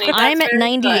good, honey. I'm at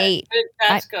 98. Good.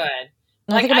 That's good.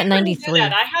 I think I'm at 93.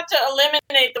 I have to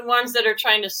eliminate the ones that are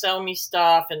trying to sell me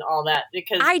stuff and all that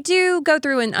because I do go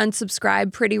through and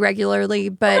unsubscribe pretty regularly,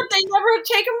 but they never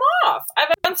take them off. I've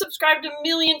unsubscribed a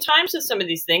million times to some of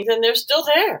these things, and they're still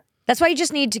there. That's why you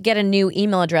just need to get a new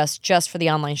email address just for the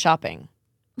online shopping.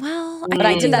 Well,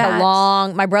 I did that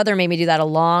my brother made me do that a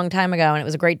long time ago, and it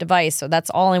was a great device. So that's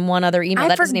all in one other email.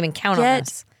 That doesn't even count on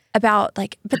this. But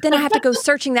then I have to go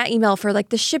searching that email for like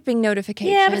the shipping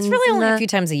notifications. Yeah, but it's really only a few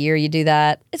times a year you do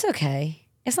that. It's okay.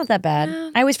 It's not that bad.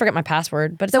 I always forget my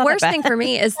password, but it's the worst thing for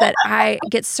me is that I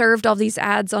get served all these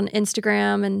ads on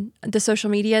Instagram and the social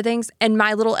media things, and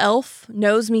my little elf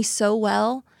knows me so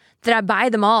well that I buy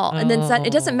them all. And then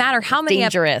it doesn't matter how many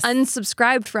I've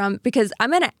unsubscribed from because I'm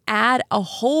going to add a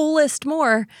whole list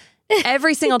more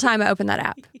every single time I open that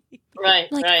app. Right,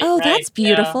 that's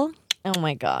beautiful. Yeah. Oh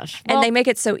my gosh. And they make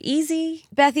it so easy.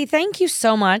 Bethy, thank you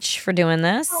so much for doing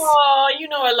this. Oh, you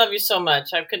know I love you so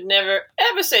much. I could never,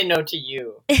 ever say no to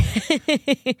you.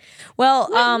 Well,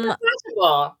 I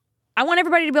want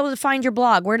everybody to be able to find your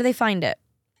blog. Where do they find it?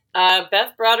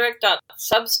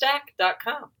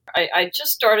 BethBroderick.substack.com. I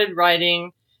just started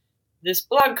writing this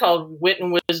blog called Wit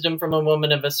and Wisdom from a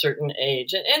Woman of a Certain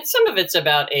Age. And some of it's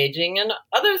about aging and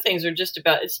other things are just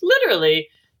about, it's literally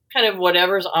kind of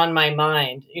whatever's on my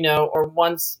mind, or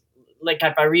once, like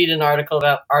if I read an article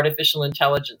about artificial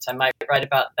intelligence, I might write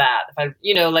about that. If I,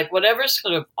 like whatever's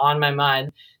sort of on my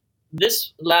mind.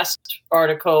 This last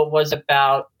article was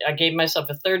about, I gave myself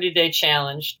a 30-day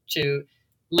challenge to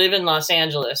live in Los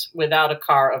Angeles without a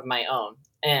car of my own.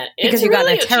 And because you got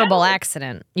in a terrible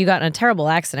accident. You got in a terrible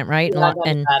accident, right? Yeah, I got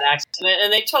in a bad accident,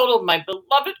 and they totaled my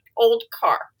beloved old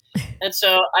car. And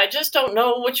so I just don't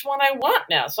know which one I want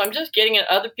now. So I'm just getting in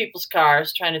other people's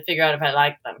cars, trying to figure out if I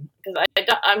like them. Because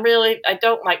I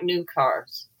don't like new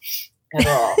cars at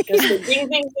all. Because the ding,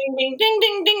 ding, ding, ding, ding,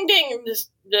 ding, ding, ding.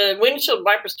 The windshield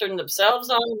wipers turn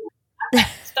themselves on.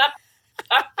 Stop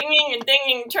dinging and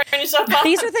dinging, turn yourself off.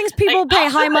 These are things people pay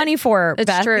high money for, It's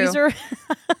Beth. true. These are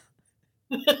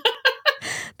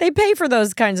they pay for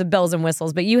those kinds of bells and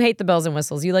whistles, but you hate the bells and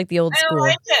whistles. You like the old school. I don't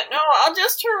like it. No, I'll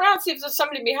just turn around and see if there's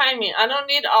somebody behind me. I don't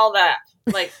need all that.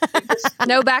 Like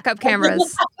no backup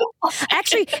cameras.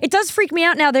 Actually, it does freak me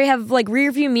out now. They have like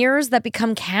rear view mirrors that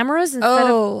become cameras instead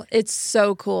of... it's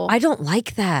so cool. I don't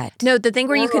like that. No, the thing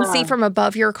where you can see from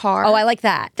above your car. Oh, I like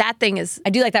that. That thing is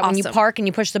I do like that awesome. when you park and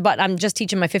you push the button. I'm just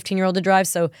teaching my 15-year-old to drive,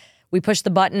 so we push the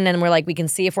button and we're like, we can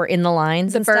see if we're in the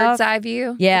lines and bird's stuff. eye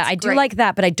view. Yeah, I do like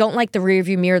that, but I don't like the rear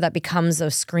view mirror that becomes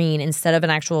a screen instead of an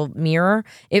actual mirror.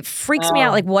 It freaks me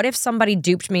out. Like, what if somebody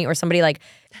duped me or somebody like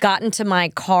got into my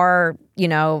car,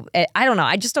 I don't know.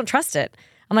 I just don't trust it.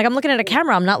 I'm like, I'm looking at a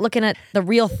camera. I'm not looking at the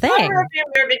real thing. If your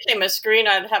mirror became a screen,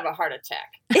 I'd have a heart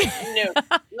attack. No,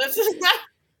 this is not.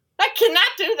 I cannot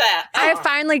do that. I have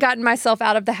finally gotten myself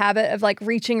out of the habit of like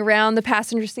reaching around the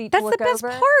passenger seat. That's to the look best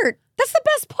over. part. That's the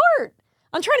best part.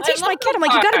 I'm trying to teach my kid. I'm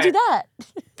like, you got to do that.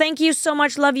 Thank you so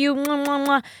much. Love you. Mwah, mwah,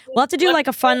 mwah. We'll have to do like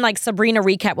a fun like Sabrina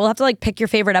recap. We'll have to like pick your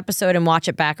favorite episode and watch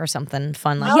it back or something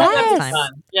fun like that next time.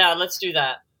 Fun. Yeah, let's do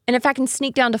that. And if I can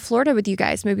sneak down to Florida with you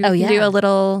guys, maybe we can yeah. do a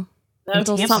little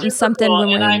something cool. when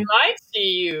and we're. I might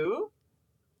see you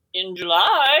in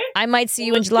July. I might see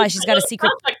you in July. She's got a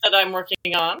secret project that I'm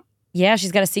working on. Yeah,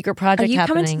 she's got a secret project Are you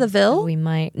happening. coming to the Ville? We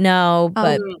might. No,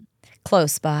 but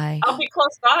close by. I'll be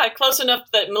close by, close enough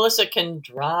that Melissa can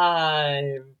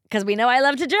drive. Because we know I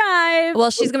love to drive.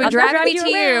 Well, she's going to be I'll driving me drive to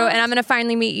you you, around. and I'm going to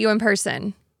finally meet you in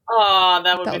person. Oh,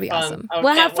 that would be fun. awesome. Oh,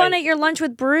 Well, have can't fun wait. at your lunch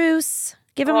with Bruce.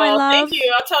 Give him my love. Thank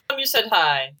you. I'll tell him you said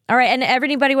hi. All right, and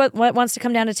everybody what wants to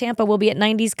come down to Tampa, we'll be at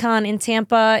 90s Con in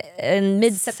Tampa in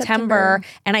mid-September.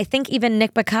 And I think even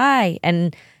Nick Bakay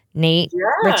and Nate,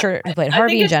 Richard, who played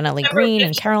Harvey, and Jenna Lee Green,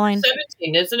 and Caroline.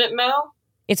 17, isn't it, Mel?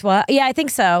 It's what? Yeah, I think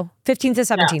so. 15th to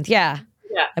 17th. Yeah.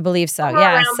 I believe so.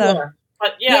 Yeah. So there.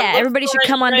 But everybody should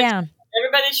come on down.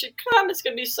 Everybody should come. It's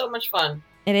going to be so much fun.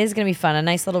 It is going to be fun. A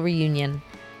nice little reunion.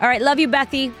 All right. Love you,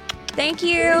 Bethy. Thank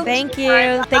you. Thank you.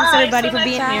 Thanks, everybody, for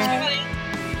being here. Everybody.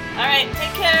 All right.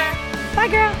 Take care. Bye,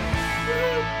 girl.